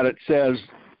that it says,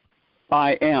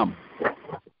 I am.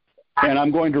 And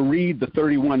I'm going to read the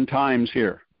 31 times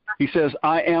here. He says,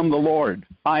 I am the Lord.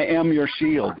 I am your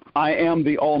shield. I am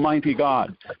the Almighty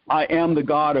God. I am the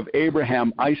God of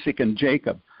Abraham, Isaac, and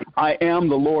Jacob. I am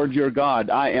the Lord your God.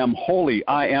 I am holy.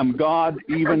 I am God,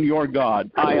 even your God.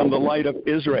 I am the light of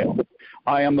Israel.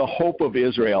 I am the hope of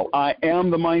Israel. I am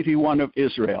the mighty one of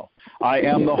Israel. I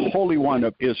am the Holy One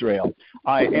of Israel.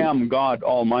 I am God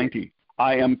Almighty.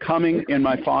 I am coming in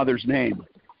my Father's name.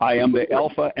 I am the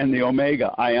Alpha and the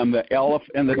Omega. I am the Aleph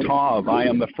and the Tav. I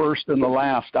am the first and the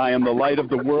last. I am the light of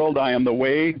the world. I am the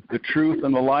way, the truth,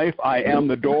 and the life. I am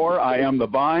the door. I am the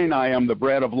vine. I am the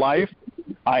bread of life.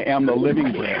 I am the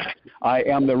living bread. I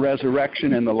am the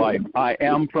resurrection and the life. I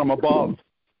am from above.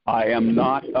 I am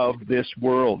not of this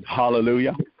world.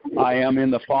 Hallelujah. I am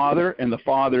in the Father, and the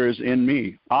Father is in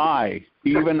me. I,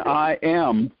 even I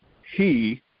am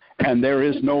He, and there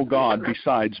is no God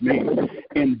besides me.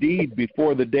 Indeed,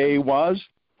 before the day was,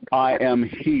 I am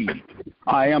He.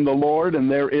 I am the Lord, and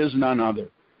there is none other.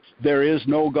 There is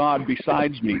no God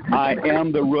besides me. I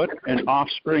am the root and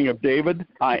offspring of David.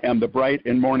 I am the bright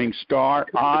and morning star.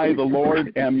 I, the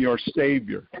Lord, am your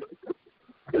Savior.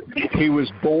 He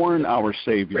was born our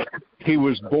Savior. He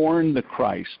was born the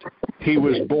Christ. He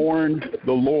was born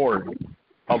the Lord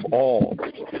of all.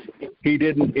 He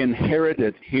didn't inherit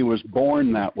it. He was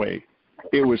born that way.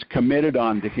 It was committed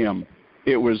unto him.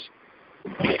 It was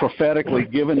prophetically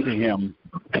given to him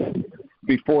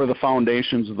before the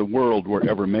foundations of the world were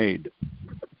ever made.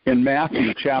 In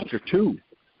Matthew chapter 2,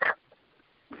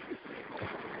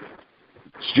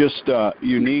 it's just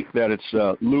unique that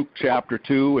it's Luke chapter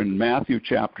 2 and Matthew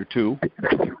chapter 2,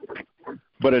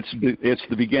 but it's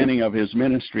the beginning of his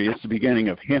ministry. It's the beginning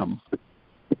of him.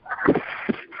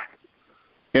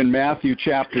 In Matthew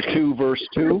chapter 2, verse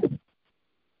 2,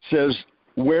 says,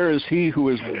 "Where is he who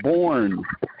is born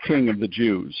King of the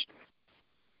Jews?"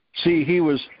 See, he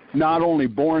was not only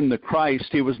born the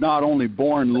Christ, he was not only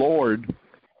born Lord,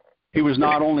 he was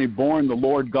not only born the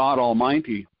Lord God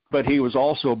Almighty, but he was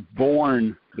also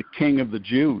born the King of the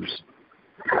Jews.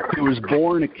 He was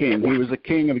born a king. He was the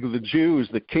King of the Jews,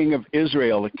 the King of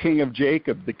Israel, the King of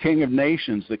Jacob, the King of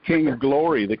nations, the King of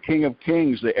glory, the King of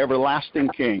kings, the everlasting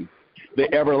King,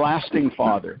 the everlasting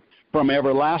Father, from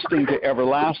everlasting to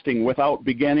everlasting, without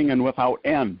beginning and without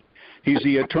end. He's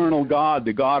the eternal God,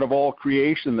 the God of all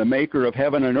creation, the maker of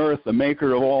heaven and earth, the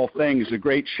maker of all things, the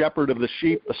great shepherd of the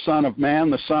sheep, the Son of Man,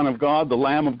 the Son of God, the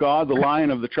Lamb of God, the Lion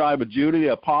of the tribe of Judah,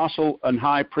 the apostle and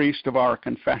high priest of our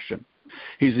confession.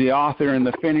 He's the author and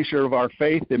the finisher of our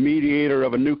faith, the mediator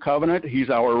of a new covenant. He's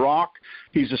our rock.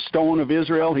 He's a stone of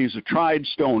Israel. He's a tried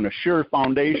stone, a sure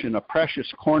foundation, a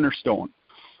precious cornerstone.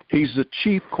 He's the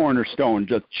chief cornerstone,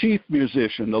 the chief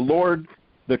musician, the Lord,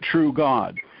 the true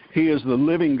God. He is the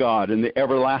living God and the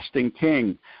everlasting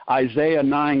King. Isaiah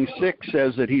 9:6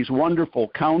 says that he's wonderful,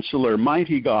 counselor,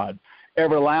 mighty God,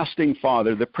 everlasting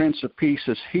Father, the Prince of Peace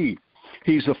is he.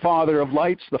 He's the Father of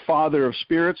lights, the Father of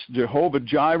spirits, Jehovah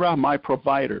Jireh, my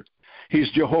provider.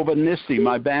 He's Jehovah Nissi,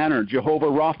 my banner, Jehovah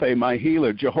Rapha, my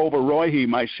healer, Jehovah Rohi,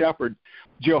 my shepherd,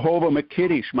 Jehovah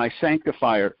Makiddish, my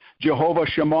sanctifier, Jehovah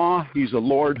Shammah, he's the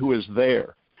Lord who is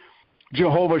there.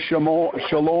 Jehovah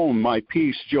Shalom, my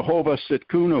peace, Jehovah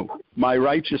Sitkunu, my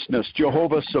righteousness,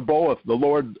 Jehovah Sabaoth, the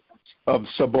Lord of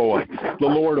Sabaoth, the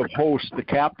Lord of hosts, the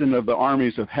captain of the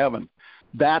armies of heaven.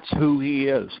 That's who he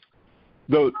is.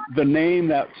 The name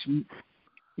that's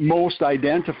most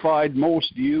identified,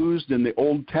 most used in the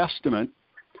Old Testament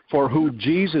for who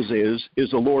Jesus is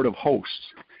the Lord of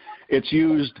hosts. It's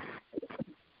used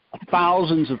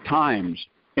thousands of times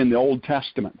in the Old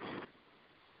Testament.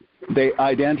 They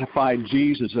identified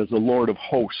Jesus as the Lord of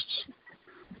hosts.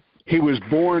 He was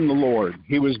born the Lord.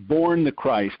 He was born the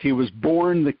Christ. He was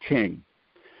born the King.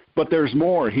 But there's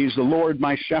more. He's the Lord,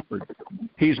 my shepherd.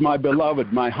 He's my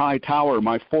beloved, my high tower,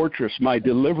 my fortress, my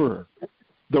deliverer,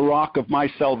 the rock of my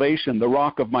salvation, the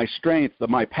rock of my strength,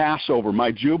 my Passover,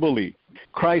 my Jubilee.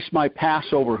 Christ, my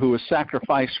Passover, who was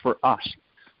sacrificed for us,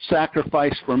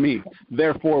 sacrificed for me.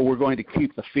 Therefore, we're going to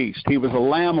keep the feast. He was a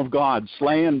Lamb of God,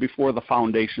 slain before the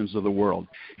foundations of the world.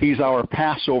 He's our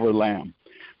Passover Lamb.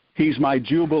 He's my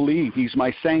Jubilee. He's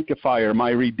my sanctifier,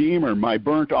 my Redeemer, my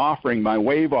burnt offering, my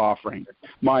wave offering,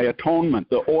 my atonement,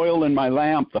 the oil in my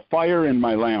lamp, the fire in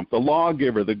my lamp, the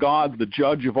lawgiver, the God, the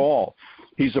judge of all.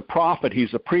 He's a prophet.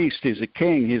 He's a priest. He's a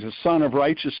king. He's a son of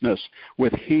righteousness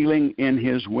with healing in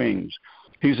his wings.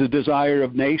 He's the desire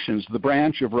of nations, the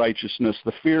branch of righteousness,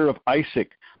 the fear of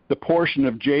Isaac, the portion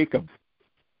of Jacob,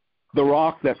 the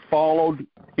rock that followed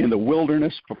in the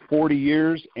wilderness for 40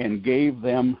 years and gave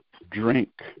them drink.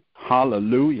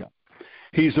 Hallelujah.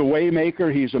 He's a way maker.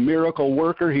 He's a miracle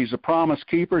worker. He's a promise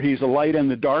keeper. He's a light in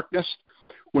the darkness.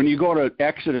 When you go to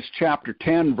Exodus chapter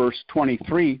 10, verse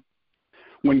 23,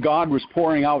 when God was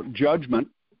pouring out judgment,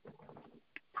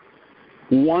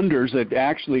 wonders, it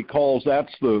actually calls,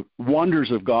 that's the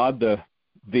wonders of God,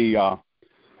 the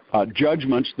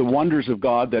judgments, the wonders of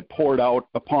God that poured out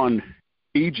upon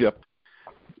Egypt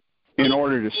in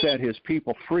order to set his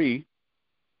people free.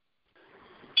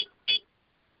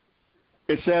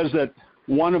 It says that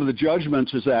one of the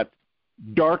judgments is that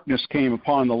darkness came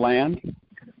upon the land,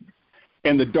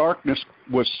 and the darkness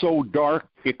was so dark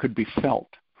it could be felt.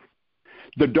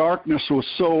 The darkness was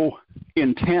so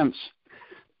intense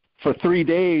for 3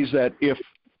 days that if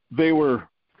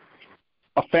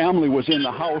a family was in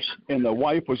the house and the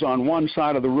wife was on one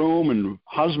side of the room and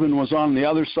husband was on the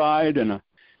other side and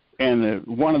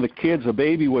one of the kids, a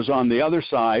baby, was on the other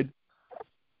side,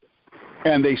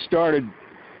 and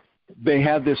they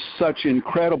had this such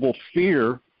incredible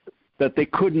fear that they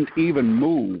couldn't even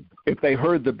move. If they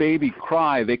heard the baby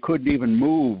cry, they couldn't even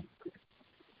move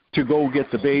to go get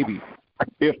the baby.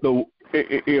 If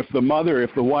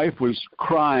the wife was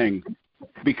crying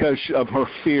because of her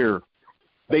fear,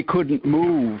 they couldn't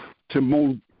move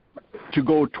to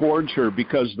go towards her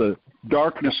because the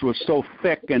darkness was so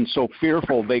thick and so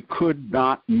fearful they could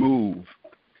not move.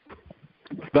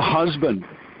 The husband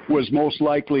was most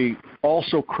likely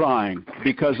also crying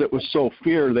because it was so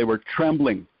fear. They were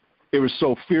trembling. It was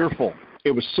so fearful.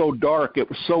 It was so dark. It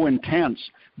was so intense.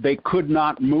 They could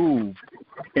not move.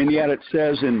 And yet it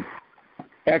says in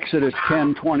Exodus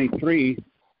 10:23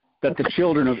 that the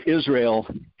children of Israel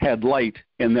had light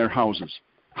in their houses.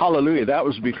 Hallelujah. That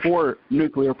was before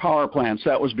nuclear power plants.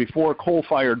 That was before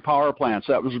coal-fired power plants.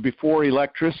 That was before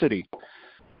electricity.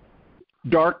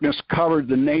 Darkness covered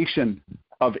the nation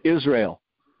of Israel.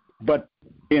 But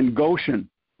in Goshen,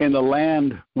 in the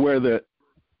land where the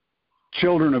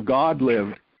children of God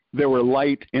lived, there were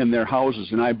light in their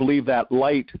houses. And I believe that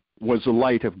light was the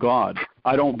light of God.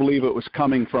 I don't believe it was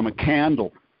coming from a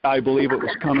candle. I believe it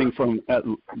was coming from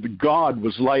God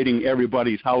was lighting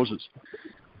everybody's houses.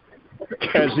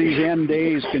 As these end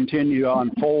days continue to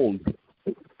unfold,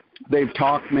 they've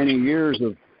talked many years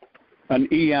of an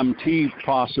EMT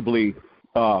possibly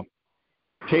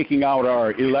taking out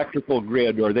our electrical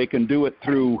grid, or they can do it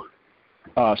through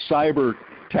cyber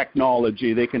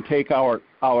technology. They can take our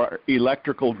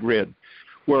electrical grid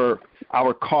where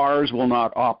our cars will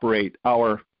not operate,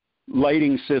 our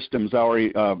lighting systems, our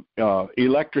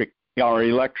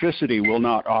electricity will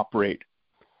not operate.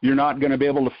 You're not going to be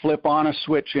able to flip on a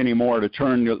switch anymore to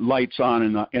turn the lights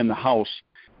on in the house.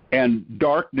 And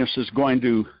darkness is going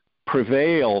to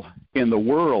prevail in the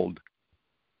world.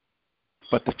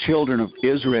 But the children of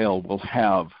Israel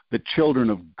the children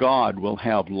of God will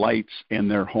have lights in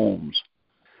their homes.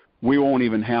 We won't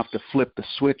even have to flip the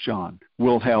switch on.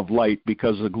 We'll have light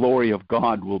because the glory of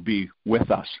God will be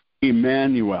with us.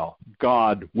 Emmanuel,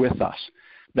 God with us.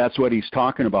 That's what he's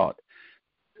talking about.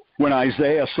 When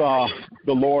Isaiah saw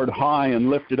the Lord high and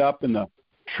lifted up, and the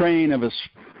train of his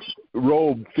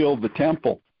robe filled the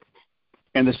temple,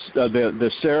 and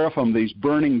the seraphim, these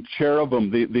burning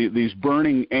cherubim, these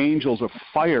burning angels of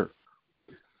fire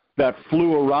that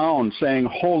flew around saying,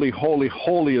 "Holy, holy,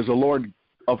 holy is the Lord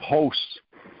of hosts.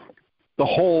 The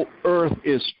whole earth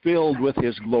is filled with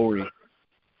his glory."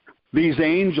 These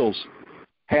angels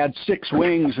had 6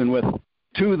 wings, and with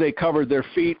 2 they covered their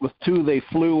feet, with 2 they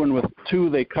flew, and with 2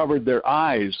 they covered their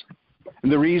eyes.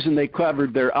 And the reason they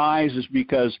covered their eyes is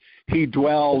because he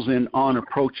dwells in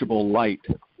unapproachable light.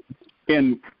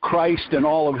 In Christ in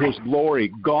all of his glory,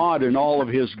 God in all of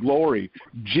his glory,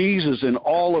 Jesus in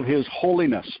all of his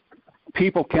holiness,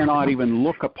 people cannot even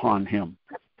look upon him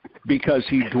because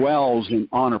he dwells in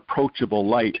unapproachable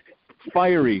light.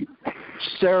 Fiery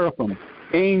seraphim,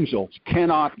 angels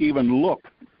cannot even look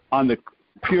on the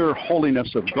pure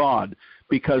holiness of God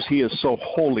because he is so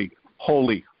holy,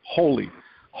 holy, holy,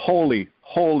 holy,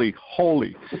 holy,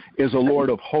 holy is the Lord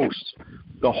of hosts.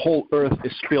 The whole earth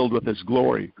is filled with his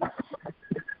glory.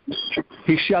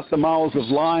 He shut the mouths of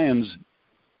lions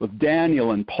with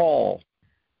Daniel and Paul.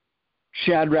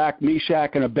 Shadrach,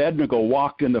 Meshach, and Abednego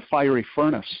walked in the fiery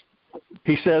furnace.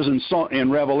 He says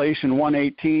in Revelation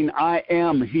 1:18, "I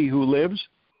am he who lives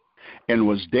and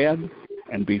was dead,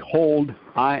 and behold,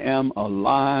 I am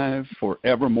alive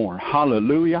forevermore."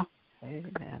 Hallelujah.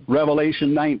 Amen.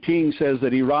 Revelation 19 says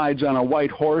that he rides on a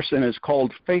white horse and is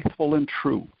called Faithful and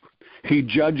True. He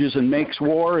judges and makes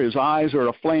war. His eyes are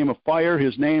a flame of fire.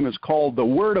 His name is called the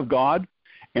Word of God,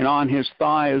 and on his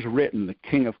thigh is written the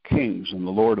King of Kings and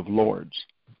the Lord of Lords.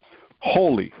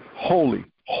 Holy, holy,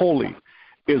 holy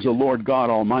is the Lord God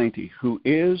Almighty, who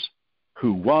is,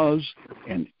 who was,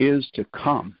 and is to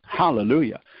come.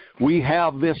 Hallelujah. We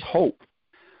have this hope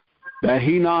that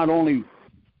he not only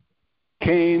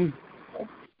came,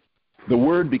 the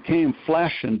Word became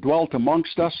flesh and dwelt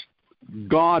amongst us,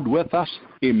 God with us,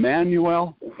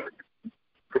 Emmanuel,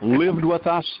 lived with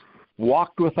us,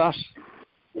 walked with us,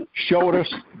 showed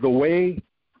us the way,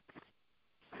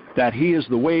 that he is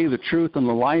the way, the truth, and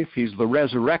the life. He's the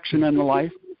resurrection and the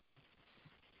life.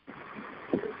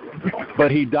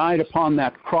 But he died upon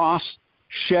that cross,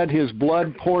 shed his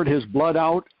blood, poured his blood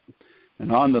out,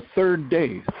 and on the 3rd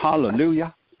day,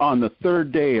 hallelujah, on the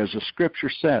 3rd day, as the Scripture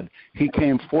said, he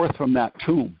came forth from that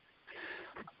tomb.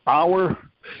 Our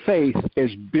faith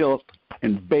is built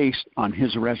and based on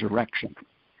his resurrection.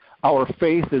 Our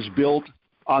faith is built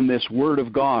on this Word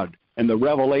of God and the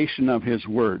revelation of his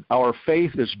Word. Our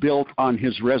faith is built on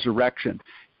his resurrection,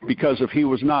 because if he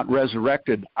was not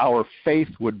resurrected, our faith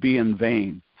would be in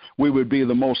vain. We would be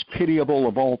the most pitiable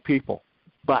of all people.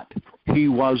 But he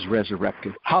was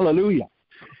resurrected. Hallelujah.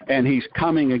 And he's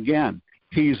coming again.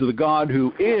 He's the God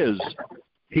who is.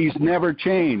 He's never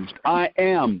changed. I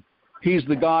am. He's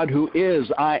the God who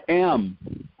is. I am.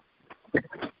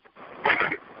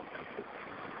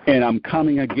 And I'm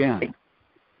coming again.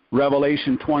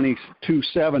 Revelation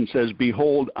 22:7 says,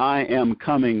 "Behold, I am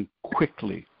coming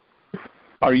quickly."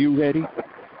 Are you ready?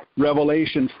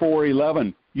 Revelation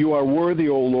 4:11, "You are worthy,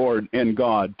 O Lord and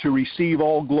God, to receive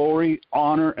all glory,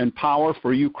 honor, and power,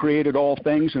 for you created all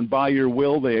things, and by your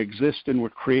will they exist and were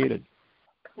created."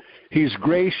 He's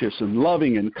gracious and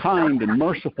loving and kind and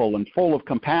merciful and full of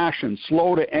compassion,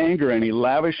 slow to anger, and he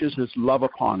lavishes his love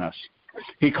upon us.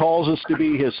 He calls us to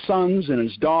be his sons and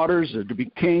his daughters, to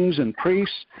be kings and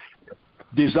priests,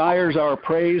 desires our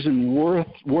praise and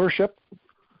worship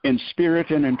in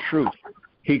spirit and in truth.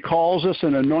 He calls us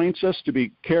and anoints us to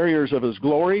be carriers of his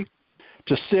glory,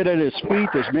 to sit at his feet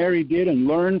as Mary did and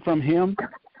learn from him,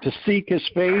 to seek his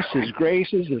face, his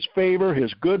graces, his favor,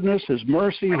 his goodness, his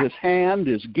mercy, his hand,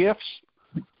 his gifts.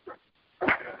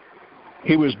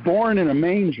 He was born in a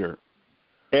manger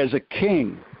as a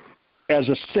king, as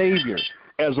a Savior,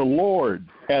 as a Lord,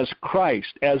 as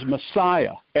Christ, as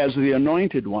Messiah, as the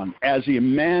Anointed One, as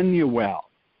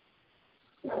Emmanuel,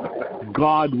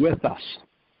 God with us.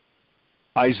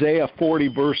 Isaiah 40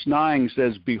 verse 9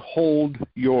 says, "Behold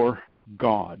your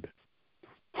God."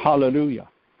 Hallelujah.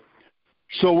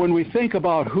 So when we think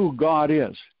about who God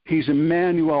is, he's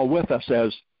Emmanuel with us,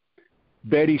 as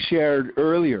Betty shared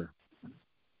earlier.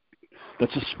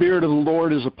 That the Spirit of the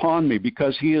Lord is upon me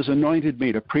because he has anointed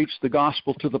me to preach the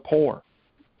gospel to the poor,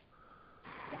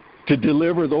 to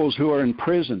deliver those who are in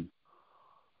prison,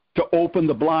 to open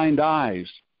the blind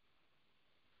eyes,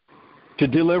 to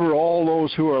deliver all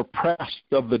those who are oppressed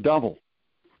of the devil.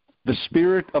 The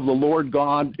Spirit of the Lord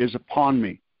God is upon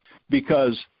me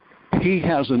because he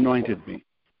has anointed me.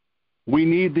 We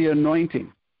need the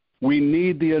anointing. We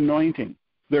need the anointing.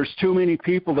 There's too many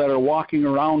people that are walking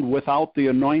around without the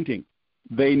anointing.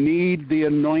 They need the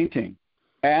anointing.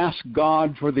 Ask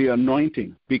God for the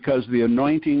anointing, because the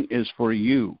anointing is for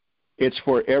you. It's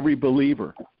for every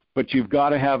believer. But you've got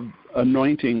to have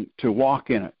anointing to walk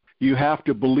in it. You have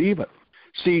to believe it.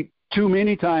 See, too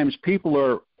many times people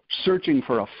are searching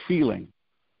for a feeling.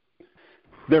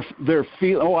 They're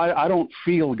I don't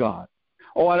feel God.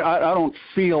 Oh, I don't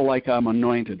feel like I'm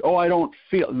anointed. Oh, I don't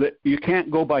feel that. You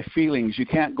can't go by feelings. You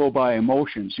can't go by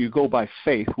emotions. You go by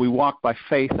faith. We walk by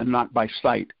faith and not by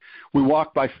sight. We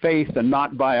walk by faith and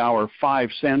not by our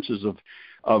five senses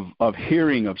of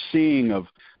hearing, of seeing, of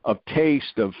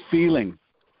taste, of feeling.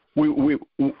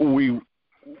 We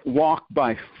walk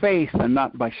by faith and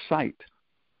not by sight.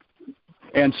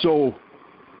 And so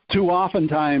too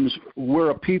oftentimes we're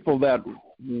a people that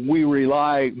we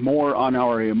rely more on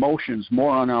our emotions, more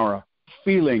on our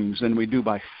feelings than we do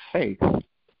by faith.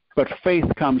 But faith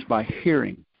comes by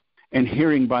hearing, and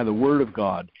hearing by the Word of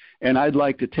God. And I'd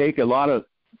like to take a lot of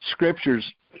scriptures,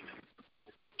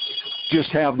 just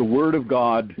have the Word of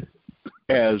God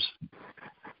as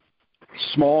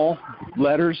small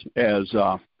letters, as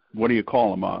what do you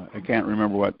call them? I can't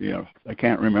remember I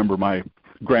can't remember my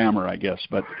grammar, I guess,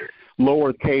 but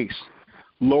lowercase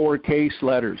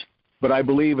letters. But I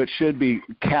believe it should be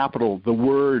capital. The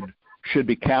Word should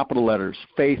be capital letters.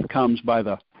 Faith comes by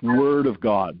the Word of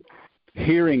God,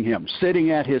 hearing him,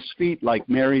 sitting at his feet like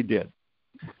Mary did,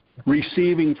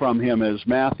 receiving from him, as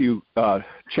Matthew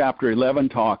chapter 11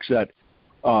 talks, that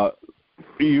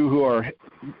you who are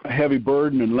heavy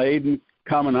burdened and laden,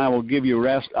 come and I will give you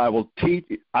rest. I will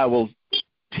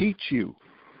teach you.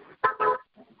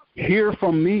 Hear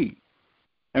from me.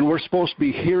 And we're supposed to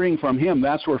be hearing from him.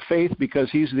 That's where faith,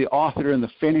 because he's the author and the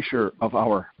finisher of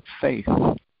our faith.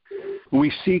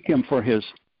 We seek him for his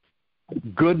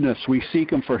goodness. We seek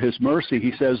him for his mercy.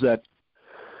 He says that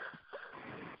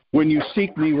when you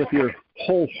seek me with your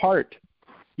whole heart,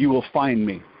 you will find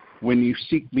me. When you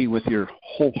seek me with your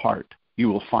whole heart, you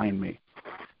will find me.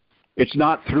 It's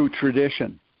not through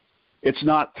tradition. It's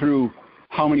not through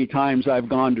how many times I've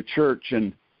gone to church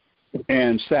and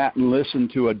sat and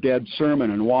listened to a dead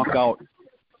sermon and walk out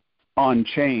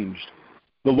unchanged.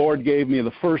 The Lord gave me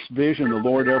the first vision the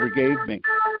Lord ever gave me.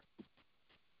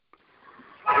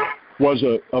 Was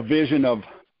a vision of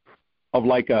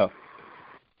like a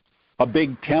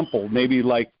big temple, maybe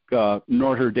like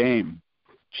Notre Dame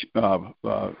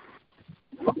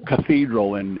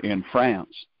cathedral in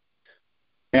France.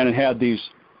 And it had these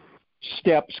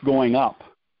steps going up.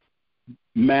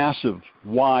 Massive,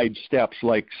 wide steps,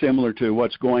 like similar to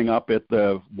what's going up at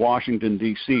the Washington,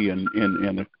 D.C. in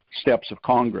the steps of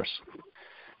Congress.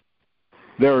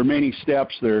 There were many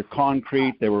steps. They're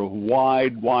concrete. They were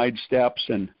wide steps.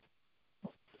 And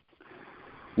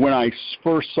when I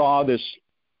first saw this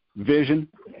vision,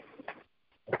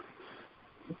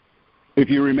 if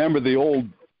you remember the old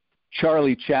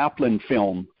Charlie Chaplin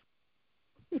film,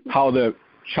 how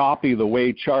choppy the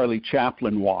way Charlie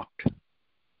Chaplin walked.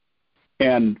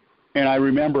 And I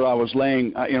remember I was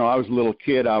laying, I was a little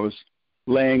kid. I was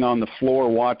laying on the floor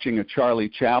watching a Charlie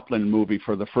Chaplin movie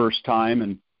for the first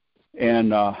time,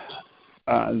 and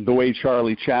the way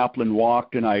Charlie Chaplin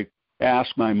walked, and I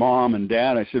asked my mom and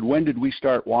dad, I said, when did we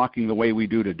start walking the way we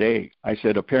do today? I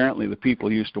said, apparently the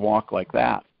people used to walk like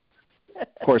that.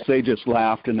 Of course, they just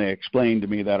laughed, and they explained to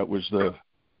me that it was the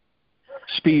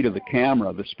speed of the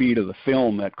camera, the speed of the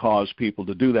film that caused people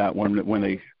to do that. When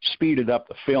they speeded up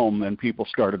the film, then people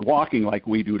started walking like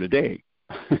we do today.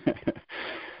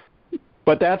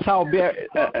 But that's how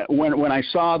when I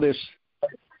saw this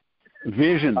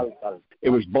vision,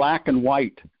 it was black and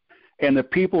white, and the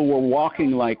people were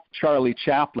walking like Charlie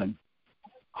Chaplin,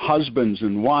 husbands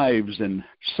and wives and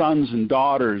sons and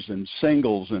daughters and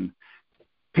singles, and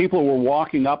people were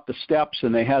walking up the steps,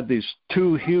 and they had these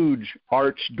two huge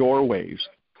arched doorways,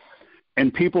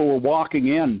 and people were walking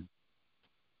in.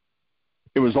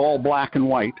 It was all black and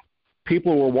white.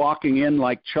 People were walking in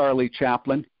like Charlie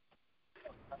Chaplin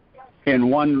in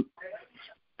one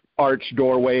arched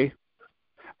doorway,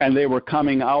 and they were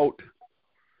coming out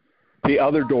the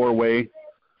other doorway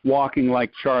walking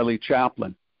like Charlie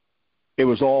Chaplin. It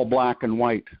was all black and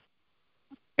white.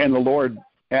 And the Lord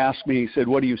asked me, he said,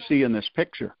 what do you see in this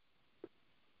picture?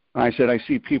 And I said, I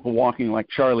see people walking like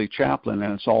Charlie Chaplin,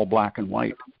 and it's all black and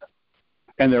white.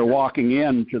 And they're walking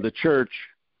into the church,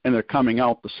 and they're coming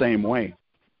out the same way.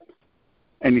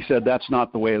 And he said, that's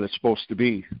not the way that's supposed to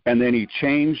be. And then he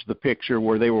changed the picture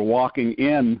where they were walking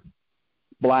in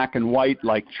black and white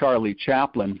like Charlie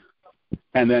Chaplin,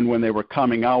 and then when they were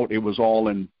coming out, it was all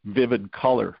in vivid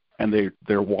color, and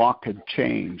their walk had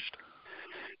changed.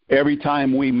 Every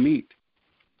time we meet,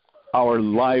 our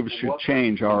lives should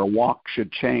change, our walk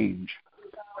should change.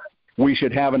 We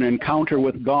should have an encounter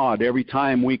with God every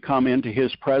time we come into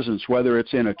his presence, whether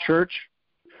it's in a church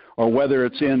or whether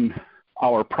it's in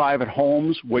our private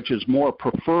homes, which is more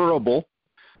preferable,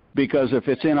 because if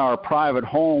it's in our private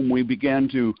home, we begin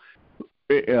to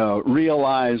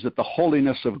realize that the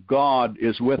holiness of God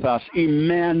is with us.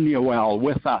 Emmanuel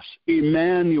with us.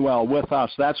 Emmanuel with us.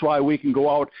 That's why we can go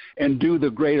out and do the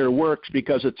greater works,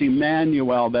 because it's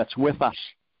Emmanuel that's with us.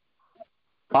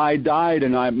 I died,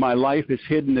 and my life is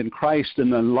hidden in Christ,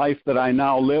 and the life that I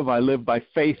now live, I live by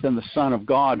faith in the Son of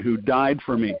God who died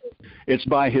for me. It's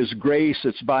by his grace.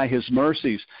 It's by his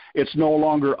mercies. It's no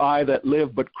longer I that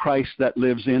live, but Christ that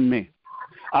lives in me.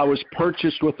 I was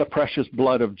purchased with the precious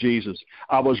blood of Jesus.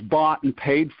 I was bought and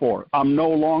paid for. I'm no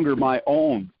longer my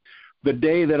own. The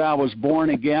day that I was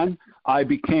born again, I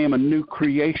became a new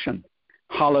creation.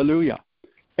 Hallelujah.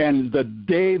 And the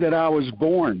day that I was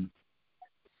born,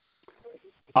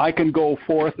 I can go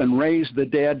forth and raise the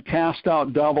dead, cast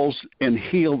out devils, and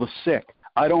heal the sick.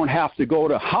 I don't have to go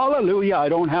to, hallelujah, I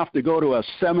don't have to go to a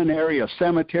seminary, a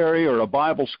cemetery, or a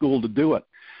Bible school to do it.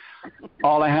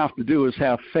 All I have to do is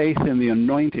have faith in the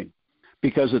anointing,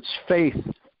 because it's faith.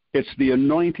 It's the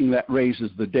anointing that raises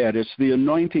the dead. It's the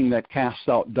anointing that casts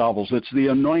out devils. It's the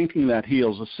anointing that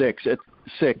heals the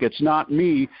sick. It's not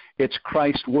me. It's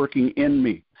Christ working in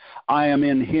me. I am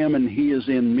in him, and he is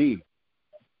in me.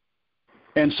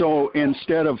 And so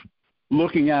instead of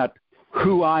looking at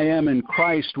who I am in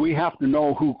Christ, we have to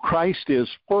know who Christ is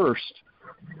first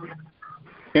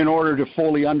in order to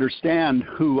fully understand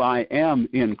who I am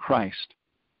in Christ.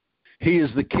 He is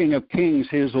the King of Kings.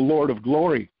 He is the Lord of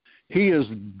glory. He is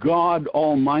God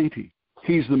Almighty.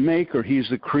 He's the maker. He's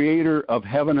the creator of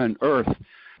heaven and earth.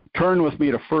 Turn with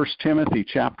me to 1 Timothy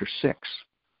chapter 6.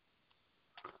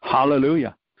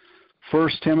 Hallelujah. 1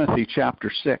 Timothy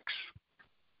chapter 6.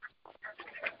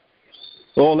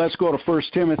 Oh, let's go to 1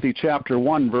 Timothy chapter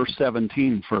 1, verse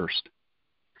 17 first.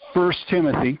 1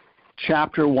 Timothy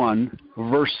chapter 1,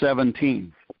 verse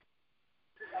 17.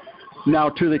 Now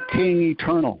to the King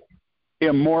eternal,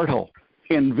 immortal,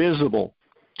 invisible,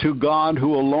 to God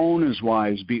who alone is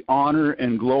wise, be honor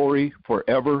and glory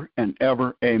forever and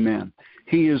ever. Amen.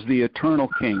 He is the eternal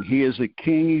King. He is the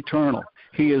King eternal.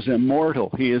 He is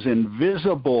immortal. He is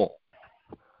invisible.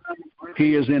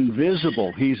 He is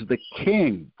invisible. He's the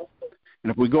King. And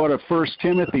if we go to 1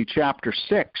 Timothy chapter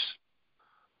 6,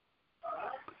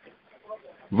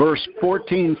 verse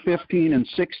 14, 15, and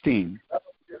 16,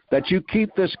 that you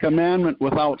keep this commandment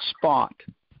without spot,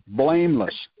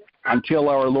 blameless, until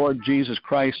our Lord Jesus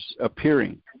Christ's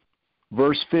appearing.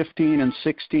 Verse 15 and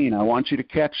 16, I want you to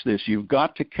catch this. You've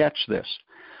got to catch this.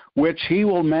 Which he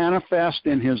will manifest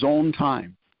in his own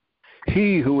time.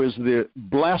 He who is the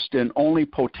blessed and only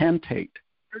potentate,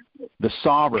 the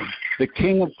sovereign, the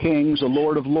King of kings, the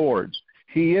Lord of lords.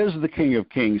 He is the King of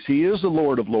kings. He is the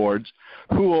Lord of lords,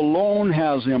 who alone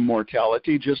has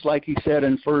immortality, just like he said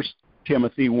in 1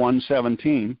 Timothy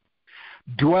 1:17,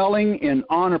 dwelling in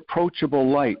unapproachable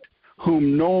light,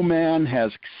 whom no man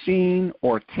has seen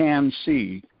or can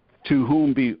see, to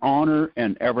whom be honor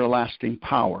and everlasting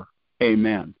power.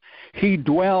 Amen. He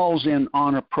dwells in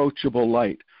unapproachable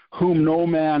light, whom no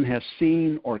man has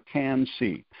seen or can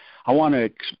see. I want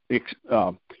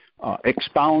to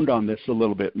expound on this a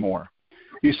little bit more.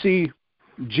 You see,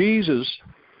 Jesus,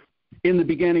 in the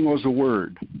beginning was the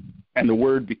Word, and the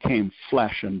Word became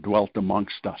flesh and dwelt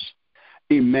amongst us.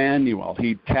 Emmanuel,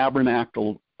 he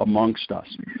tabernacled amongst us.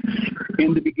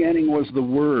 In the beginning was the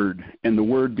Word, and the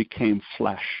Word became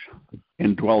flesh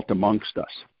and dwelt amongst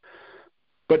us.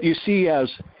 But you see,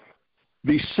 as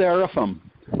the seraphim,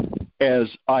 as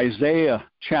Isaiah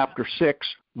chapter 6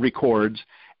 records,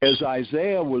 as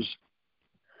Isaiah was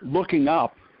looking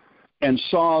up and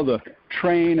saw the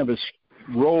train of his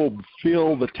robe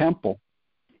fill the temple,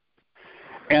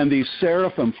 and these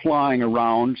seraphim flying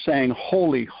around saying,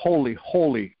 "Holy, holy,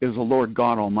 holy is the Lord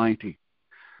God Almighty,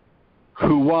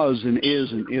 who was and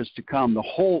is to come. The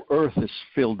whole earth is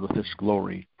filled with His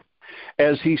glory."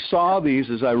 As he saw these,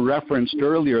 as I referenced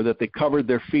earlier, that they covered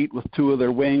their feet with two of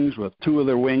their wings, with two of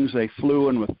their wings they flew,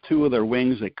 and with two of their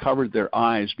wings they covered their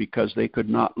eyes, because they could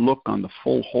not look on the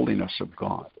full holiness of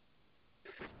God.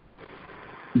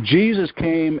 Jesus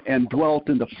came and dwelt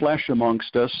in the flesh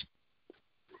amongst us,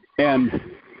 and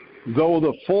though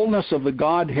the fullness of the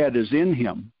Godhead is in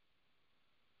Him,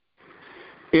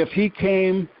 if He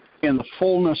came in the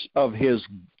fullness of His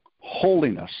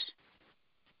holiness,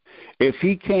 if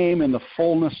He came in the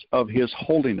fullness of His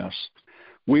holiness,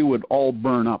 we would all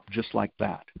burn up just like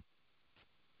that.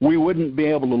 We wouldn't be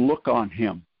able to look on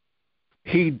Him.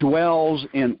 He dwells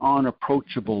in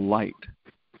unapproachable light.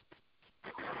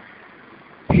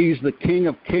 He's the King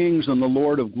of kings and the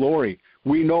Lord of glory.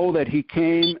 We know that He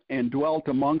came and dwelt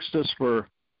amongst us for,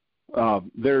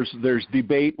 there's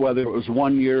debate whether it was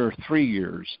 1 year or 3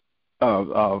 years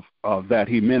of that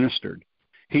He ministered.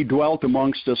 He dwelt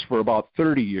amongst us for about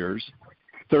 30 years,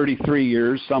 33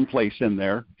 years, someplace in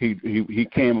there. He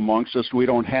came amongst us. We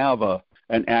don't have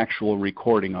an actual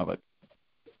recording of it.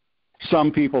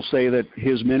 Some people say that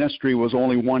His ministry was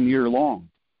only 1 year long,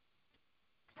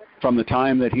 from the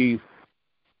time that He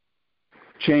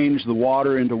changed the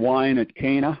water into wine at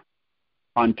Cana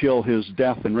until His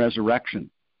death and resurrection.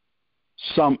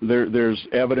 There's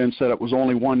evidence that it was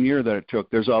only 1 year that it took.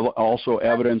 There's also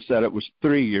evidence that it was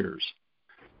 3 years.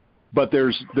 But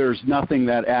there's nothing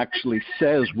that actually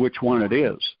says which one it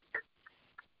is.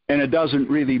 And it doesn't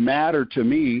really matter to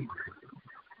me.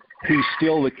 He's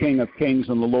still the King of kings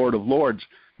and the Lord of lords.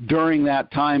 During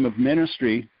that time of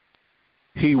ministry,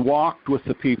 He walked with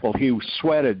the people. He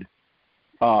sweated.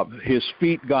 His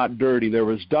feet got dirty. There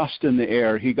was dust in the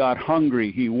air. He got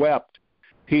hungry. He wept.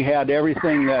 He had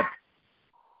everything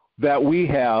that we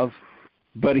have,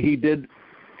 but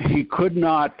He could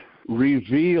not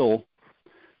reveal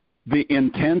the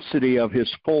intensity of His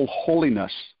full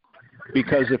holiness,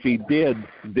 because if He did,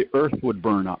 the earth would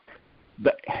burn up.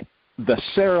 The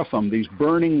seraphim, these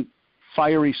burning,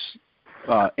 fiery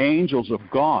angels of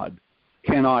God,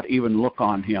 cannot even look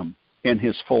on Him in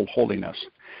His full holiness.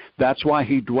 That's why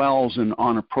He dwells in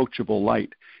unapproachable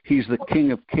light. He's the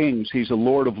King of kings. He's the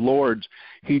Lord of lords.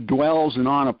 He dwells in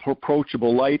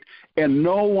unapproachable light, and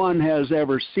no one has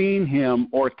ever seen Him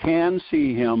or can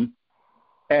see Him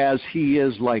as He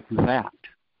is like that,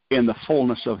 in the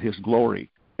fullness of His glory,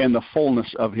 in the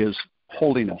fullness of His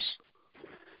holiness.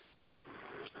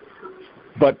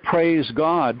 But praise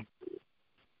God,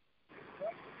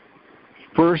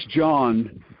 1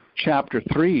 John chapter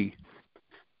 3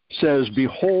 says,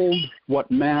 "Behold what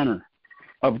manner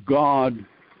of God,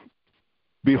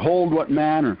 behold what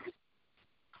manner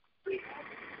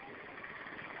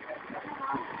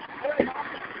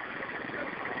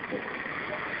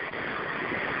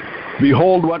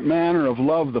behold what manner of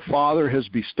love the Father has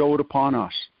bestowed upon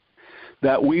us,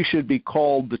 that we should be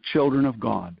called the children of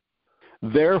God.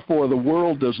 Therefore the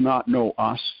world does not know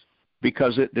us,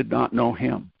 because it did not know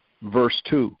Him." Verse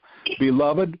 2,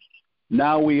 "Beloved,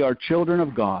 now we are children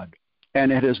of God,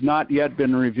 and it has not yet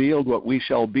been revealed what we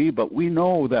shall be, but we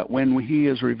know that when He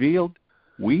is revealed,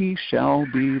 we shall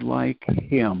be like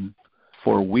Him,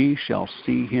 for we shall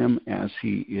see Him as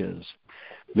He is."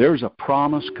 There's a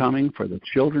promise coming for the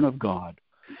children of God.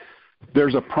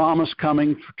 There's a promise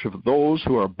coming to those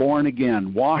who are born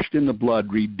again, washed in the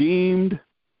blood, redeemed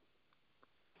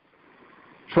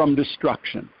from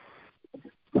destruction.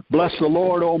 Bless the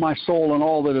Lord, O my soul, and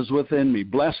all that is within me.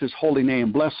 Bless His holy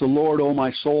name. Bless the Lord, O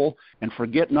my soul, and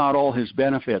forget not all His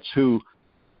benefits, who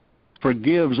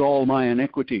forgives all my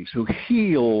iniquities, who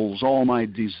heals all my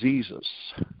diseases.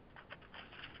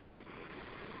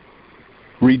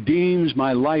 redeems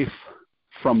my life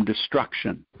from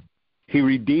destruction. He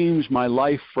redeems my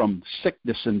life from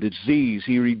sickness and disease.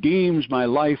 He redeems my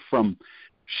life from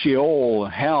Sheol,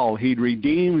 hell. He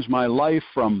redeems my life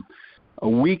from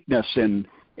weakness and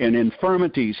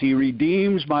infirmities. He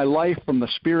redeems my life from the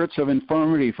spirits of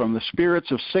infirmity, from the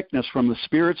spirits of sickness, from the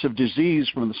spirits of disease,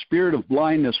 from the spirit of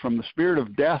blindness, from the spirit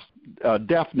of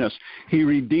deafness. He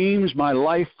redeems my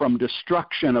life from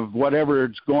destruction of whatever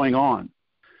is going on,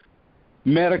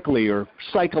 medically or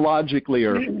psychologically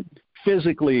or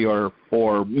physically or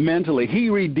mentally. He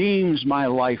redeems my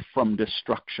life from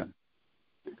destruction.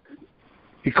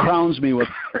 He crowns me with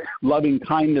loving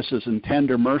kindnesses and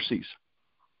tender mercies.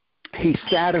 He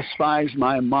satisfies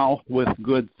my mouth with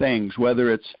good things,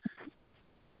 whether it's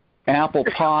apple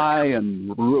pie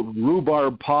and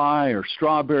rhubarb pie or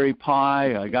strawberry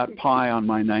pie. I got pie on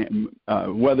my name.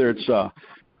 Whether it's a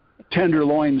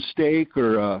tenderloin steak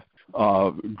or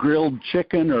grilled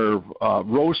chicken or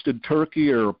roasted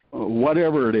turkey or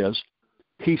whatever it is,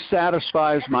 he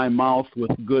satisfies my mouth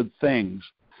with good things.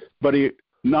 But he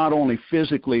not only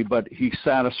physically, but he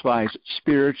satisfies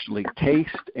spiritually.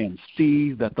 Taste and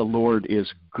see that the Lord is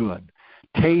good.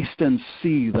 Taste and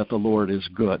see that the Lord is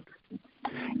good.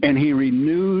 And he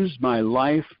renews my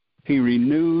life. He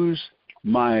renews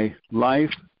my life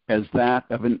as that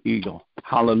of an eagle.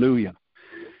 Hallelujah.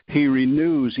 He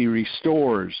renews, he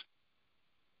restores.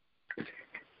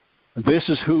 This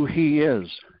is who he is.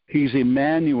 He's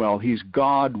Emmanuel. He's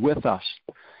God with us.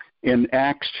 In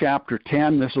Acts chapter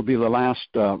 10, this will be the last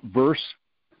verse.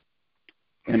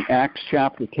 In Acts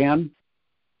chapter 10,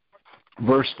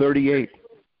 verse 38.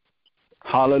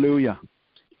 Hallelujah.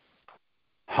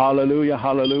 Hallelujah,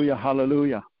 hallelujah,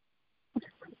 hallelujah.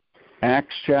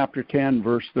 Acts chapter 10,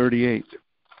 verse 38.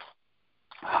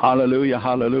 Hallelujah,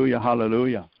 hallelujah,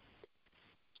 hallelujah.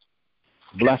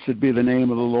 Blessed be the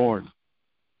name of the Lord.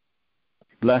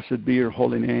 Blessed be your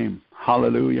holy name.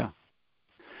 Hallelujah.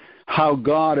 How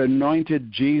God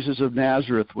anointed Jesus of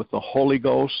Nazareth with the Holy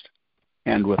Ghost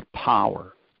and with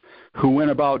power, who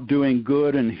went about doing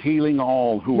good and healing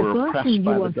all who were oppressed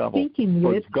by the devil.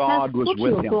 For God was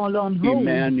with him.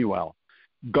 Emmanuel.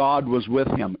 God was with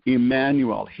him.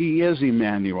 Emmanuel. He is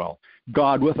Emmanuel.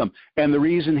 God with him. And the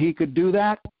reason he could do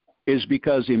that is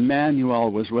because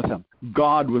Emmanuel was with him.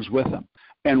 God was with him.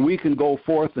 And we can go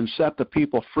forth and set the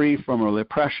people free from the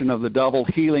oppression of the devil,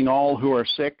 healing all who are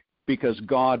sick, because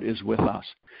God is with us.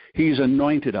 He's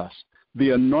anointed us.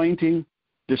 The anointing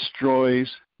destroys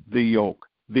the yoke,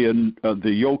 the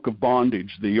yoke of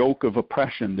bondage, the yoke of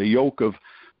oppression, the yoke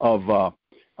of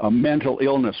mental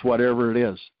illness, whatever it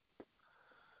is.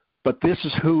 But this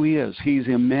is who he is. He's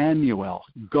Emmanuel,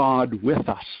 God with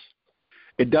us.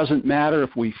 It doesn't matter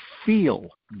if we feel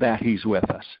that he's with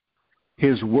us.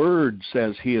 His word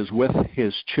says he is with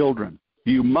his children.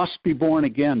 You must be born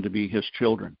again to be his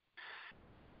children.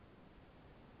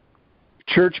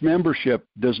 Church membership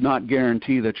does not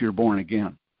guarantee that you're born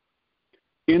again.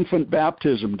 Infant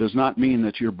baptism does not mean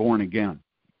that you're born again.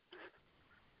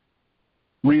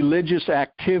 Religious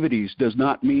activities does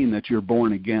not mean that you're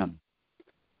born again.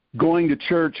 Going to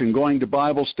church and going to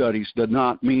Bible studies does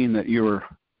not mean that you're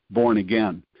born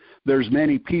again. There's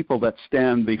many people that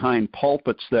stand behind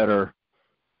pulpits that are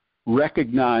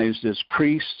recognized as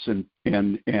priests and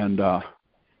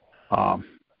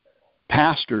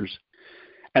pastors,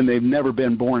 and they've never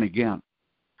been born again.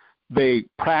 They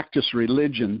practice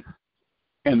religion,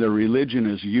 and their religion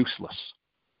is useless.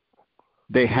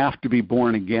 They have to be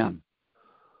born again.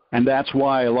 And that's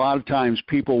why a lot of times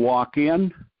people walk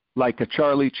in like a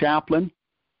Charlie Chaplin,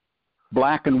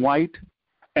 black and white,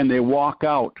 and they walk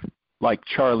out like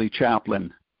Charlie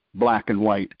Chaplin, black and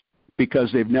white,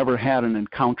 because they've never had an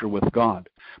encounter with God.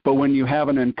 But when you have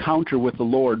an encounter with the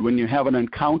Lord, when you have an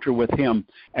encounter with him,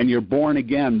 and you're born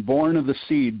again, born of the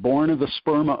seed, born of the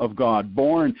sperma of God,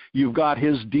 you've got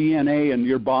his DNA in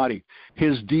your body.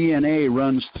 His DNA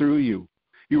runs through you.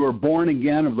 You are born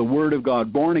again of the Word of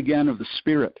God, born again of the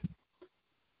Spirit.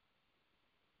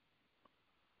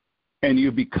 And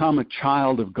you become a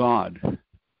child of God.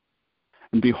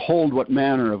 And behold what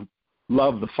manner of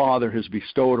love the Father has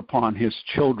bestowed upon his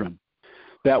children,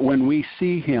 that when we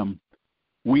see him,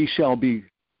 we shall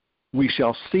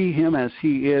see him as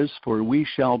he is, for we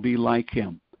shall be like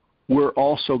him. We're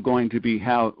also going to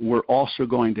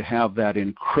have that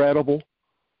incredible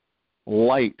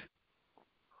light,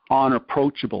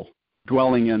 unapproachable,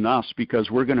 dwelling in us, because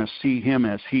we're going to see him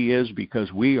as he is,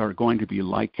 because we are going to be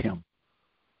like him.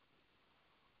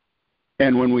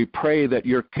 And when we pray that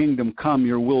your kingdom come,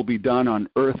 your will be done on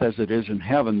earth as it is in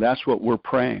heaven, that's what we're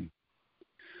praying.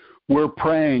 We're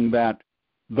praying that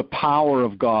the power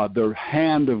of God, the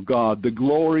hand of God, the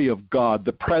glory of God,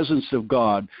 the presence of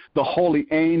God, the holy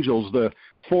angels, the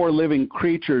 4 living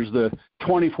creatures, the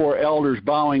 24 elders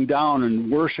bowing down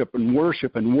and worship and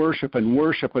worship and worship and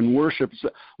worship and worship.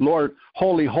 Lord,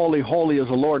 holy, holy, holy is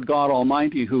the Lord God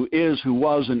Almighty, who is, who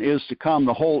was, and is to come.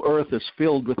 The whole earth is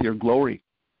filled with your glory.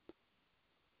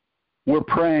 We're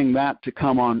praying that to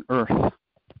come on earth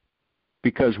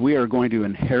because we are going to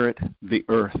inherit the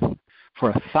earth.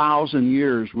 For 1,000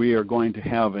 years, we are going to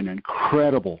have an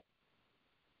incredible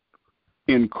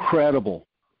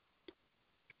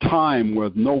time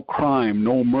with no crime,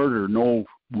 no murder, no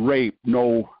rape,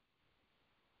 no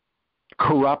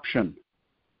corruption.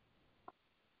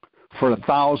 For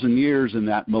 1,000 years in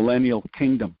that millennial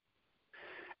kingdom.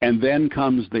 And then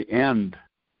comes the end,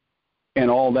 and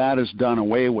all that is done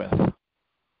away with.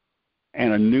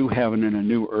 And a new heaven and a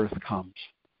new earth comes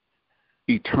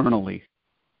eternally.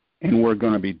 And we're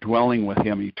going to be dwelling with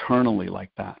him eternally like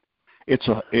that. It's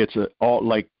all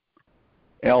like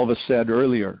Elvis said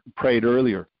earlier, prayed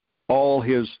earlier. All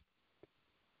his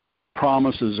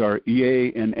promises are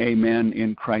yea and amen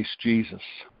in Christ Jesus.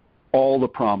 All the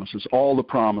promises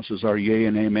are yea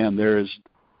and amen. There is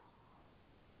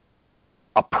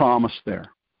a promise there.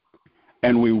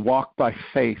 And we walk by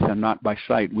faith and not by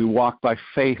sight. We walk by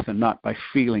faith and not by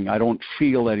feeling. I don't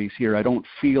feel that he's here. I don't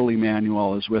feel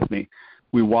Emmanuel is with me.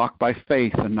 We walk by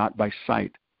faith and not by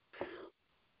sight.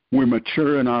 We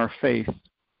mature in our faith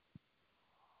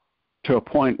to a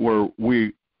point where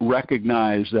we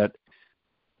recognize that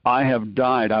I have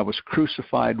died. I was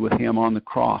crucified with him on the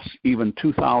cross even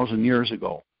 2,000 years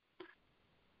ago.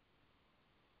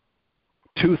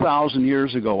 2,000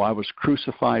 years ago, I was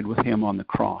crucified with him on the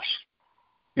cross.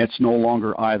 It's no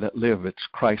longer I that live, it's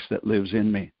Christ that lives in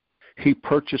me. He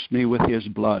purchased me with his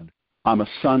blood. I'm a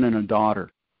son and a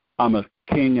daughter. I'm a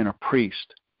king and a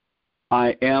priest.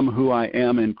 I am who I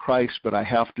am in Christ, but I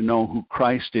have to know who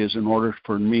Christ is in order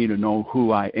for me to know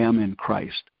who I am in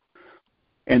Christ.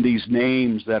 And these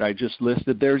names that I just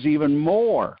listed, there's even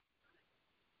more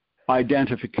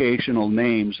identificational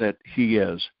names that he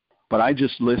is. But I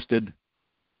just listed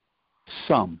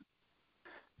some.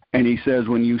 And he says,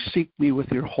 when you seek me with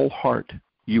your whole heart,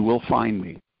 you will find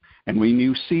me. And when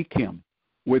you seek him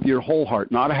with your whole heart,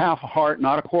 not a half a heart,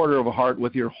 not a quarter of a heart,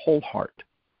 with your whole heart,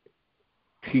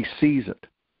 he sees it.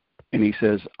 And he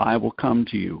says, I will come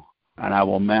to you, and I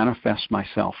will manifest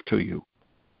myself to you.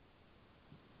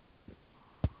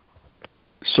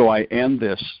 So I end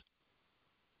this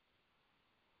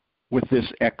with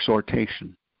this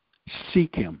exhortation.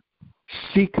 Seek him.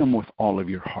 Seek him with all of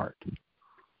your heart.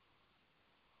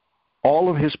 All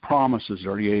of his promises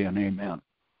are yea and amen.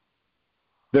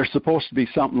 There's supposed to be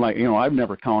something like, I've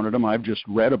never counted them. I've just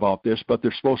read about this, but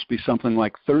there's supposed to be something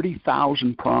like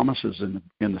 30,000 promises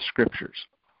in the Scriptures.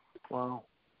 Wow.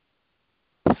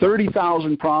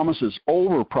 30,000 promises,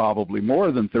 over probably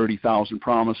more than 30,000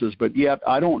 promises, but yet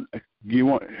I don't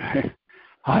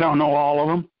know all of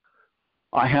them.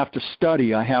 I have to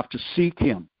study. I have to seek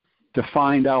him to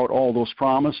find out all those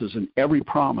promises, and every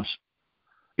promise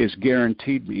is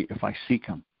guaranteed me if I seek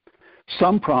him.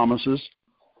 Some promises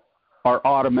are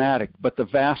automatic, but the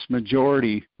vast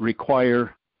majority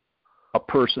require a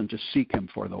person to seek him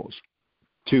for those,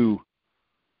 to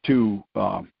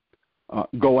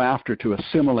go after, to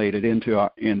assimilate it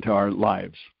into our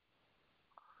lives,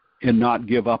 and not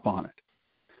give up on it.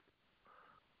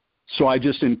 So I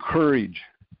just encourage,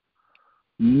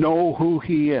 know who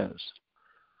he is.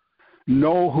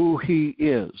 Know who he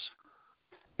is.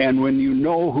 And when you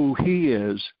know who he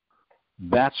is,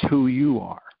 that's who you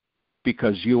are,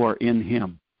 because you are in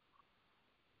him.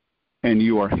 And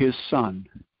you are his son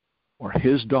or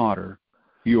his daughter.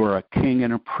 You are a king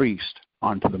and a priest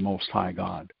unto the Most High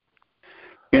God.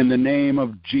 In the name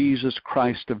of Jesus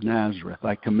Christ of Nazareth,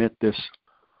 I commit this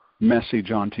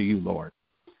message unto you, Lord.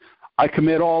 I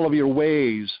commit all of your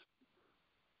ways,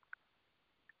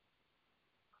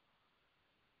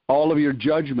 all of your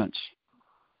judgments,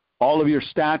 all of your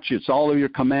statutes, all of your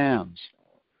commands,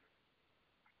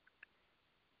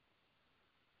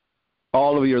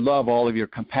 all of your love, all of your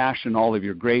compassion, all of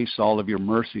your grace, all of your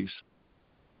mercies,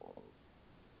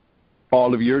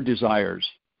 all of your desires.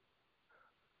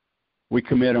 We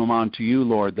commit them unto you,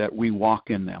 Lord, that we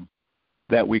walk in them,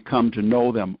 that we come to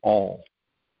know them all,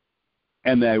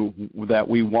 and that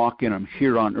we walk in them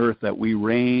here on earth, that we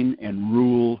reign and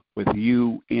rule with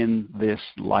you in this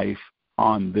life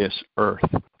on this earth,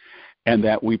 and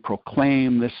that we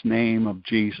proclaim this name of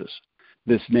Jesus,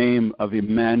 this name of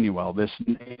Emmanuel, this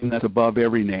name that's above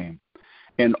every name.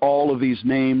 And all of these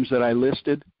names that I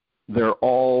listed, they're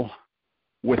all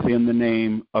within the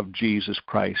name of Jesus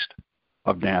Christ.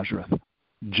 of Nazareth,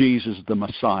 Jesus the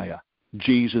Messiah,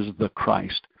 Jesus the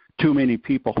Christ. Too many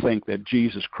people think that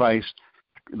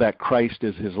that Christ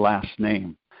is his last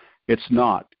name. It's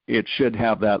not. It should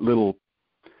have that little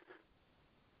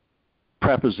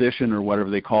preposition or whatever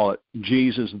they call it,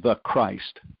 Jesus the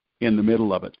Christ, in the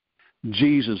middle of it.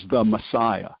 Jesus the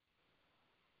Messiah,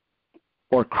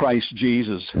 or Christ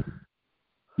Jesus,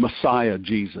 Messiah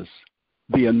Jesus,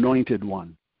 the anointed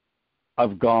one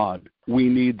of God. We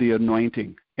need the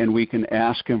anointing, and we can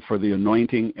ask him for the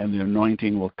anointing, and the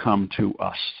anointing will come to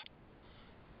us.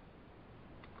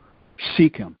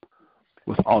 Seek him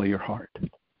with all your heart.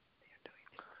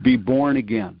 Be born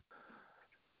again,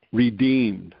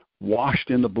 redeemed, washed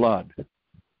in the blood.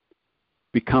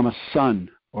 Become a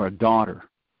son or a daughter.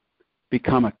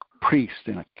 Become a priest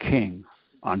and a king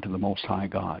unto the Most High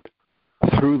God.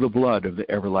 Through the blood of the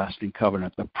everlasting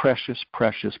covenant, the precious,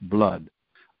 precious blood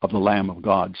of the Lamb of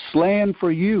God, slain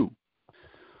for you,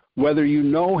 whether you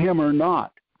know him or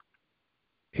not.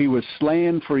 He was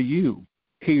slain for you.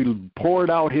 He poured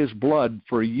out his blood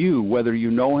for you, whether you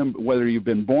know him, whether you've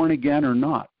been born again or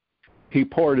not. He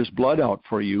poured his blood out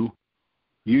for you.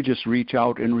 You just reach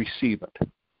out and receive it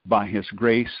by his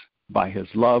grace, by his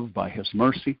love, by his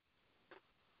mercy,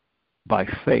 by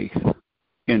faith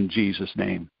in Jesus'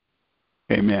 name.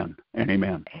 Amen and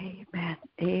amen. Amen.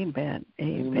 Amen. Amen.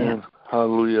 Amen.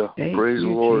 Hallelujah. Thank Praise you,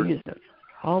 the Lord. Jesus.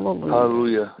 Hallelujah.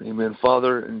 Hallelujah. Amen.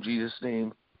 Father, in Jesus'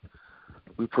 name,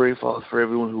 we pray, Father, for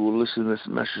everyone who will listen to this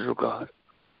message of God,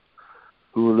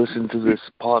 who will listen to this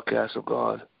podcast of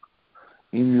God,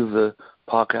 any of the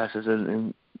podcasts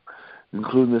and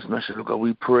including this message of God.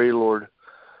 We pray, Lord,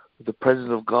 that the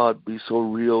presence of God be so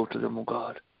real to them, oh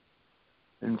God.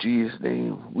 In Jesus'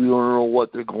 name, we don't know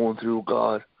what they're going through,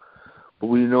 God, but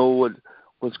we know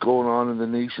what's going on in the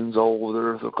nations all over the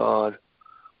earth, oh God.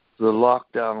 The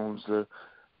lockdowns,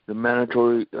 the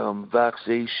mandatory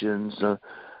vaccinations,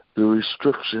 the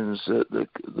restrictions,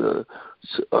 the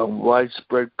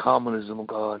widespread communism, oh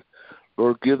God.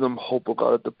 Lord, give them hope, oh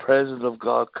God, that the presence of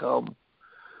God come.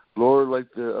 Lord, like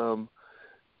the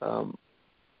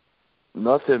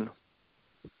nothing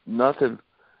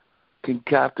can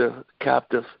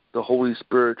captive the Holy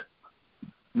Spirit.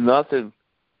 Nothing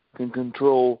can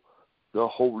control the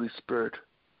Holy Spirit.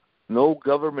 No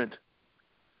government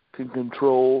can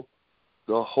control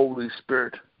the Holy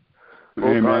Spirit.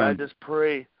 Lord God, I just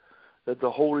pray that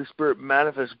the Holy Spirit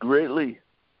manifests greatly.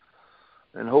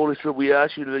 And Holy Spirit, we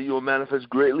ask you that you will manifest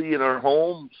greatly in our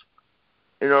homes,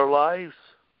 in our lives,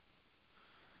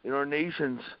 in our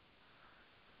nations,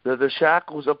 that the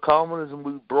shackles of communism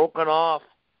will be broken off.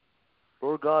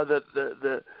 Lord God,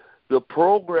 that the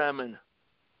programming,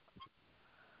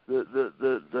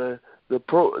 the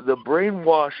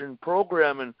brainwashing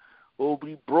programming will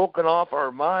be broken off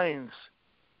our minds.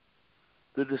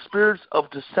 The spirits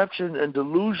of deception and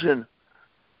delusion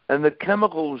and the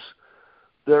chemicals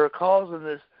that are causing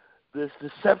this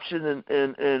deception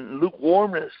and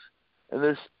lukewarmness, and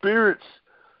the spirits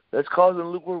that's causing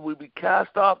lukewarmness will be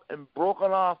cast off and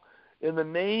broken off in the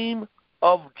name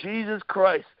of Jesus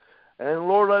Christ. And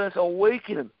Lord, let us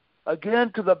awaken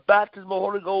again to the baptism of the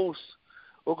Holy Ghost,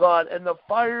 oh God, and the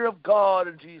fire of God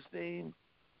in Jesus' name.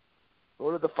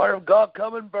 Lord, let the fire of God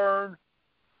come and burn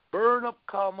up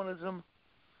communism,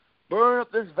 burn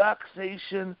up this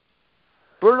vaccination,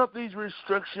 burn up these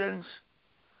restrictions,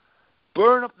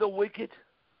 burn up the wicked.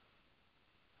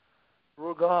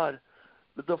 Lord God,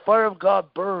 let the fire of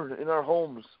God burn in our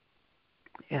homes.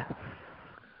 Yes.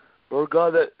 Lord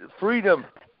God, that freedom.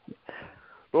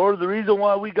 Lord, the reason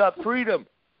why we got freedom,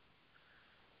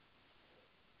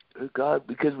 God,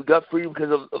 because we got freedom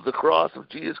because of the cross of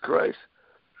Jesus Christ.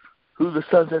 Who the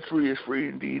Son sets free is free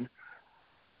indeed.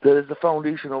 That is the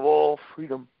foundation of all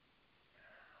freedom.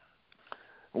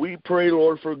 We pray,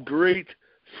 Lord, for great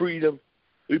freedom.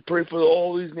 We pray for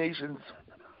all these nations.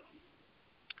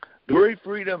 Great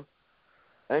freedom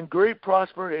and great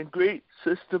prosperity and great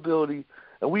stability.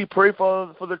 And we pray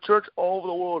for the church all over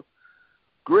the world.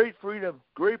 Great freedom,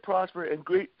 great prosperity, and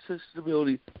great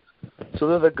stability, so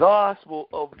that the gospel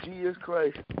of Jesus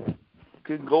Christ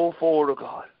can go forward, oh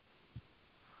God.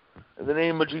 In the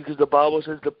name of Jesus, the Bible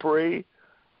says to pray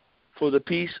for the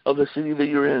peace of the city that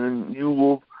you're in, and you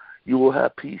will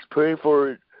have peace. Pray for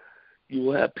it, you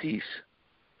will have peace.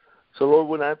 So, Lord,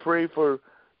 when I pray for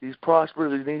these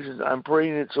prosperous nations, I'm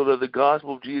praying it so that the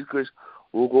gospel of Jesus Christ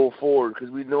will go forward,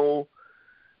 because we know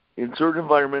in certain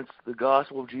environments, the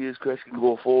gospel of Jesus Christ can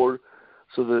go forward,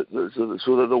 so that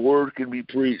the word can be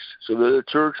preached, so that the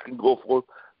church can go forward,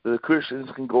 that the Christians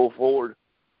can go forward.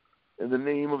 In the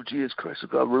name of Jesus Christ,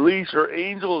 God, release our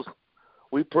angels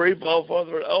We pray,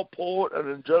 Father, an outpour and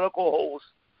angelical host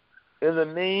in the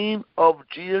name of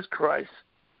Jesus Christ.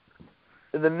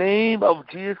 In the name of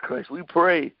Jesus Christ, we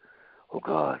pray, oh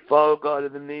God, Father God,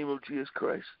 in the name of Jesus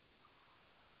Christ.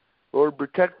 Lord,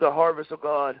 protect the harvest of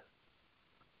God.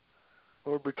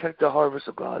 Lord, protect the harvest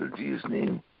of God in Jesus'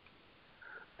 name.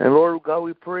 And Lord God,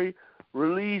 we pray,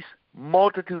 release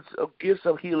multitudes of gifts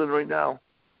of healing right now.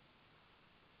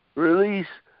 Release,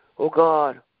 oh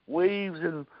God, waves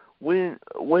and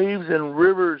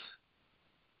rivers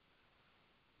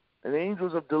and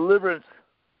angels of deliverance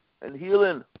and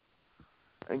healing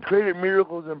and created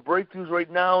miracles and breakthroughs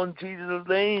right now in Jesus'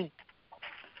 name.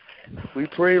 We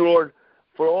pray, Lord,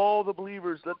 for all the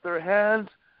believers, let their hands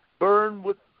burn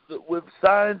with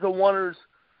signs and wonders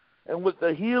and with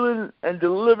the healing and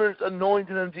deliverance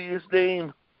anointing in Jesus'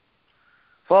 name.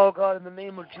 Father God, in the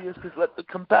name of Jesus, let the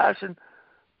compassion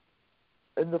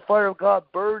and the fire of God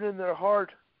burn in their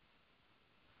heart.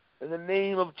 In the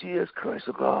name of Jesus Christ,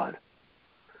 oh God.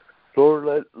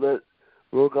 Lord,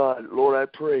 Lord God, Lord, I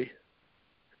pray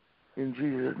in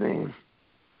Jesus' name.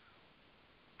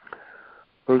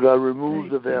 Lord God,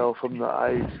 remove the veil from the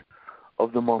eyes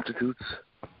of the multitudes.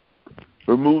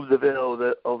 Remove the veil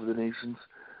of the nations,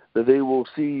 that they will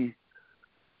see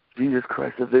Jesus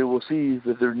Christ, that they will see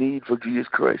that their need for Jesus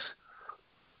Christ,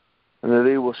 and that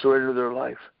they will surrender their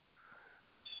life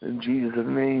in Jesus'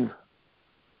 name,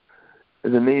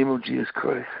 in the name of Jesus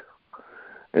Christ.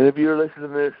 And if you're listening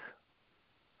to this,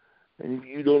 and if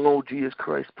you don't know Jesus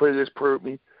Christ, pray this prayer with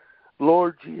me.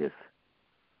 Lord Jesus,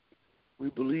 we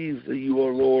believe that you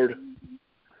are Lord.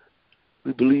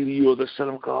 We believe you are the Son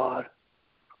of God.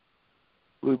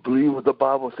 We believe what the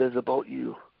Bible says about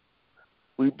you.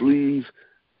 We believe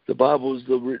the Bible is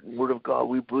the written word of God.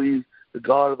 We believe the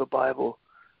God of the Bible.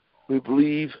 We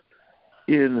believe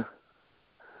in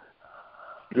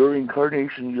your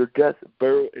incarnation, your death,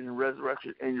 burial, and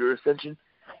resurrection, and your ascension,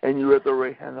 and you're at the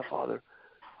right hand of the Father.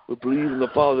 We believe in the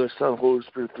Father, Son, Holy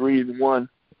Spirit, 3 in 1.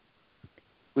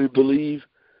 We believe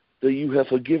that you have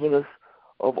forgiven us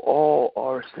of all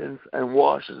our sins and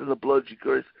washed us in the blood of Jesus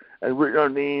Christ and written our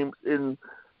names in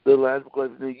the Lamb's Book of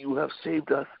Life, and that you have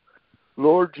saved us.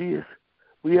 Lord Jesus,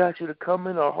 we ask you to come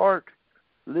in our heart,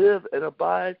 live and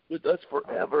abide with us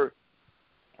forever.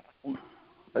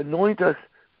 Anoint us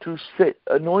to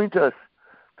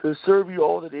serve you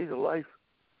all the days of life.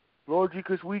 Lord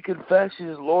Jesus, we confess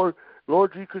you as Lord.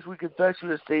 Lord Jesus, we confess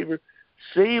you as Savior.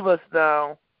 Save us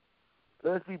now.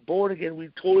 Let us be born again. We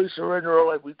totally surrender our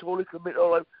life. We totally commit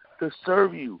our life to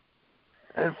serve you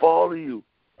and follow you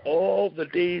all the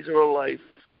days of our life.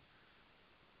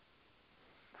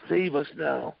 Save us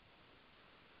now.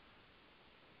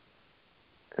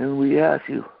 And we ask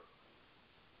you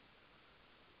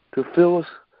to fill us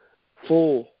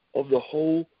full of the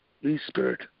Holy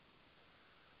Spirit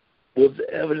with the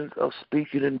evidence of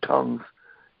speaking in tongues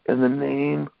in the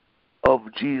name of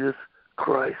Jesus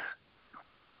Christ.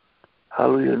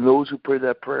 Hallelujah. And those who pray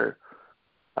that prayer,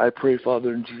 I pray,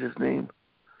 Father, in Jesus' name,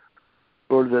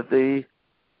 Lord, that they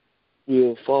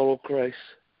will follow Christ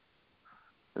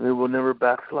and they will never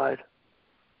backslide.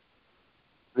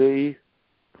 They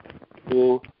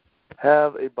will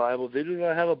have a Bible. They do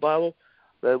not have a Bible,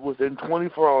 that within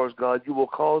 24 hours, God, you will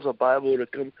cause a Bible to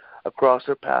come across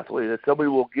their pathway, that somebody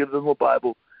will give them a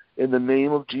Bible in the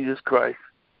name of Jesus Christ.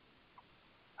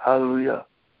 Hallelujah.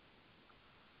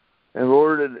 And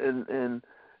Lord, and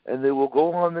they will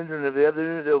go on the internet. If they have the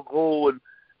internet, they'll go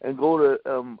and go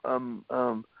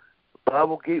to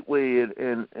Bible Gateway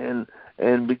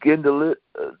and begin to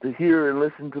hear and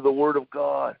listen to the Word of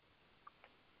God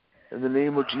in the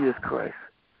name of Jesus Christ.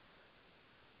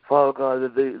 Father God,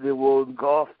 that they will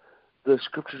engulf the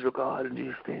Scriptures of God in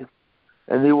Jesus' name,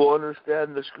 and they will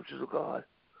understand the Scriptures of God.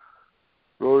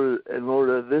 Lord,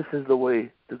 this is the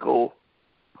way to go.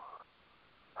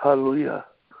 Hallelujah.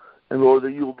 And Lord,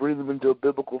 that you will bring them into a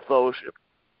biblical fellowship.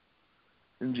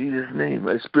 In Jesus' name,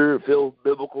 a Spirit-filled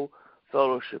biblical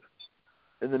fellowship.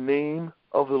 In the name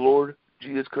of the Lord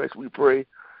Jesus Christ, we pray.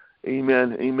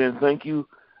 Amen. Amen. Thank you,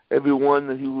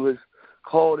 everyone who has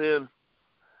called in,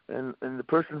 and the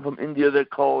person from India that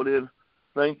called in.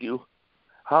 Thank you.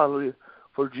 Hallelujah.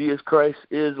 For Jesus Christ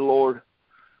is Lord.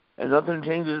 And nothing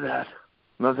changes that.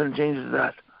 Nothing changes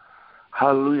that.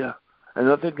 Hallelujah. And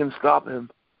nothing can stop him.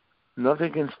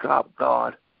 Nothing can stop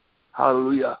God.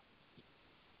 Hallelujah.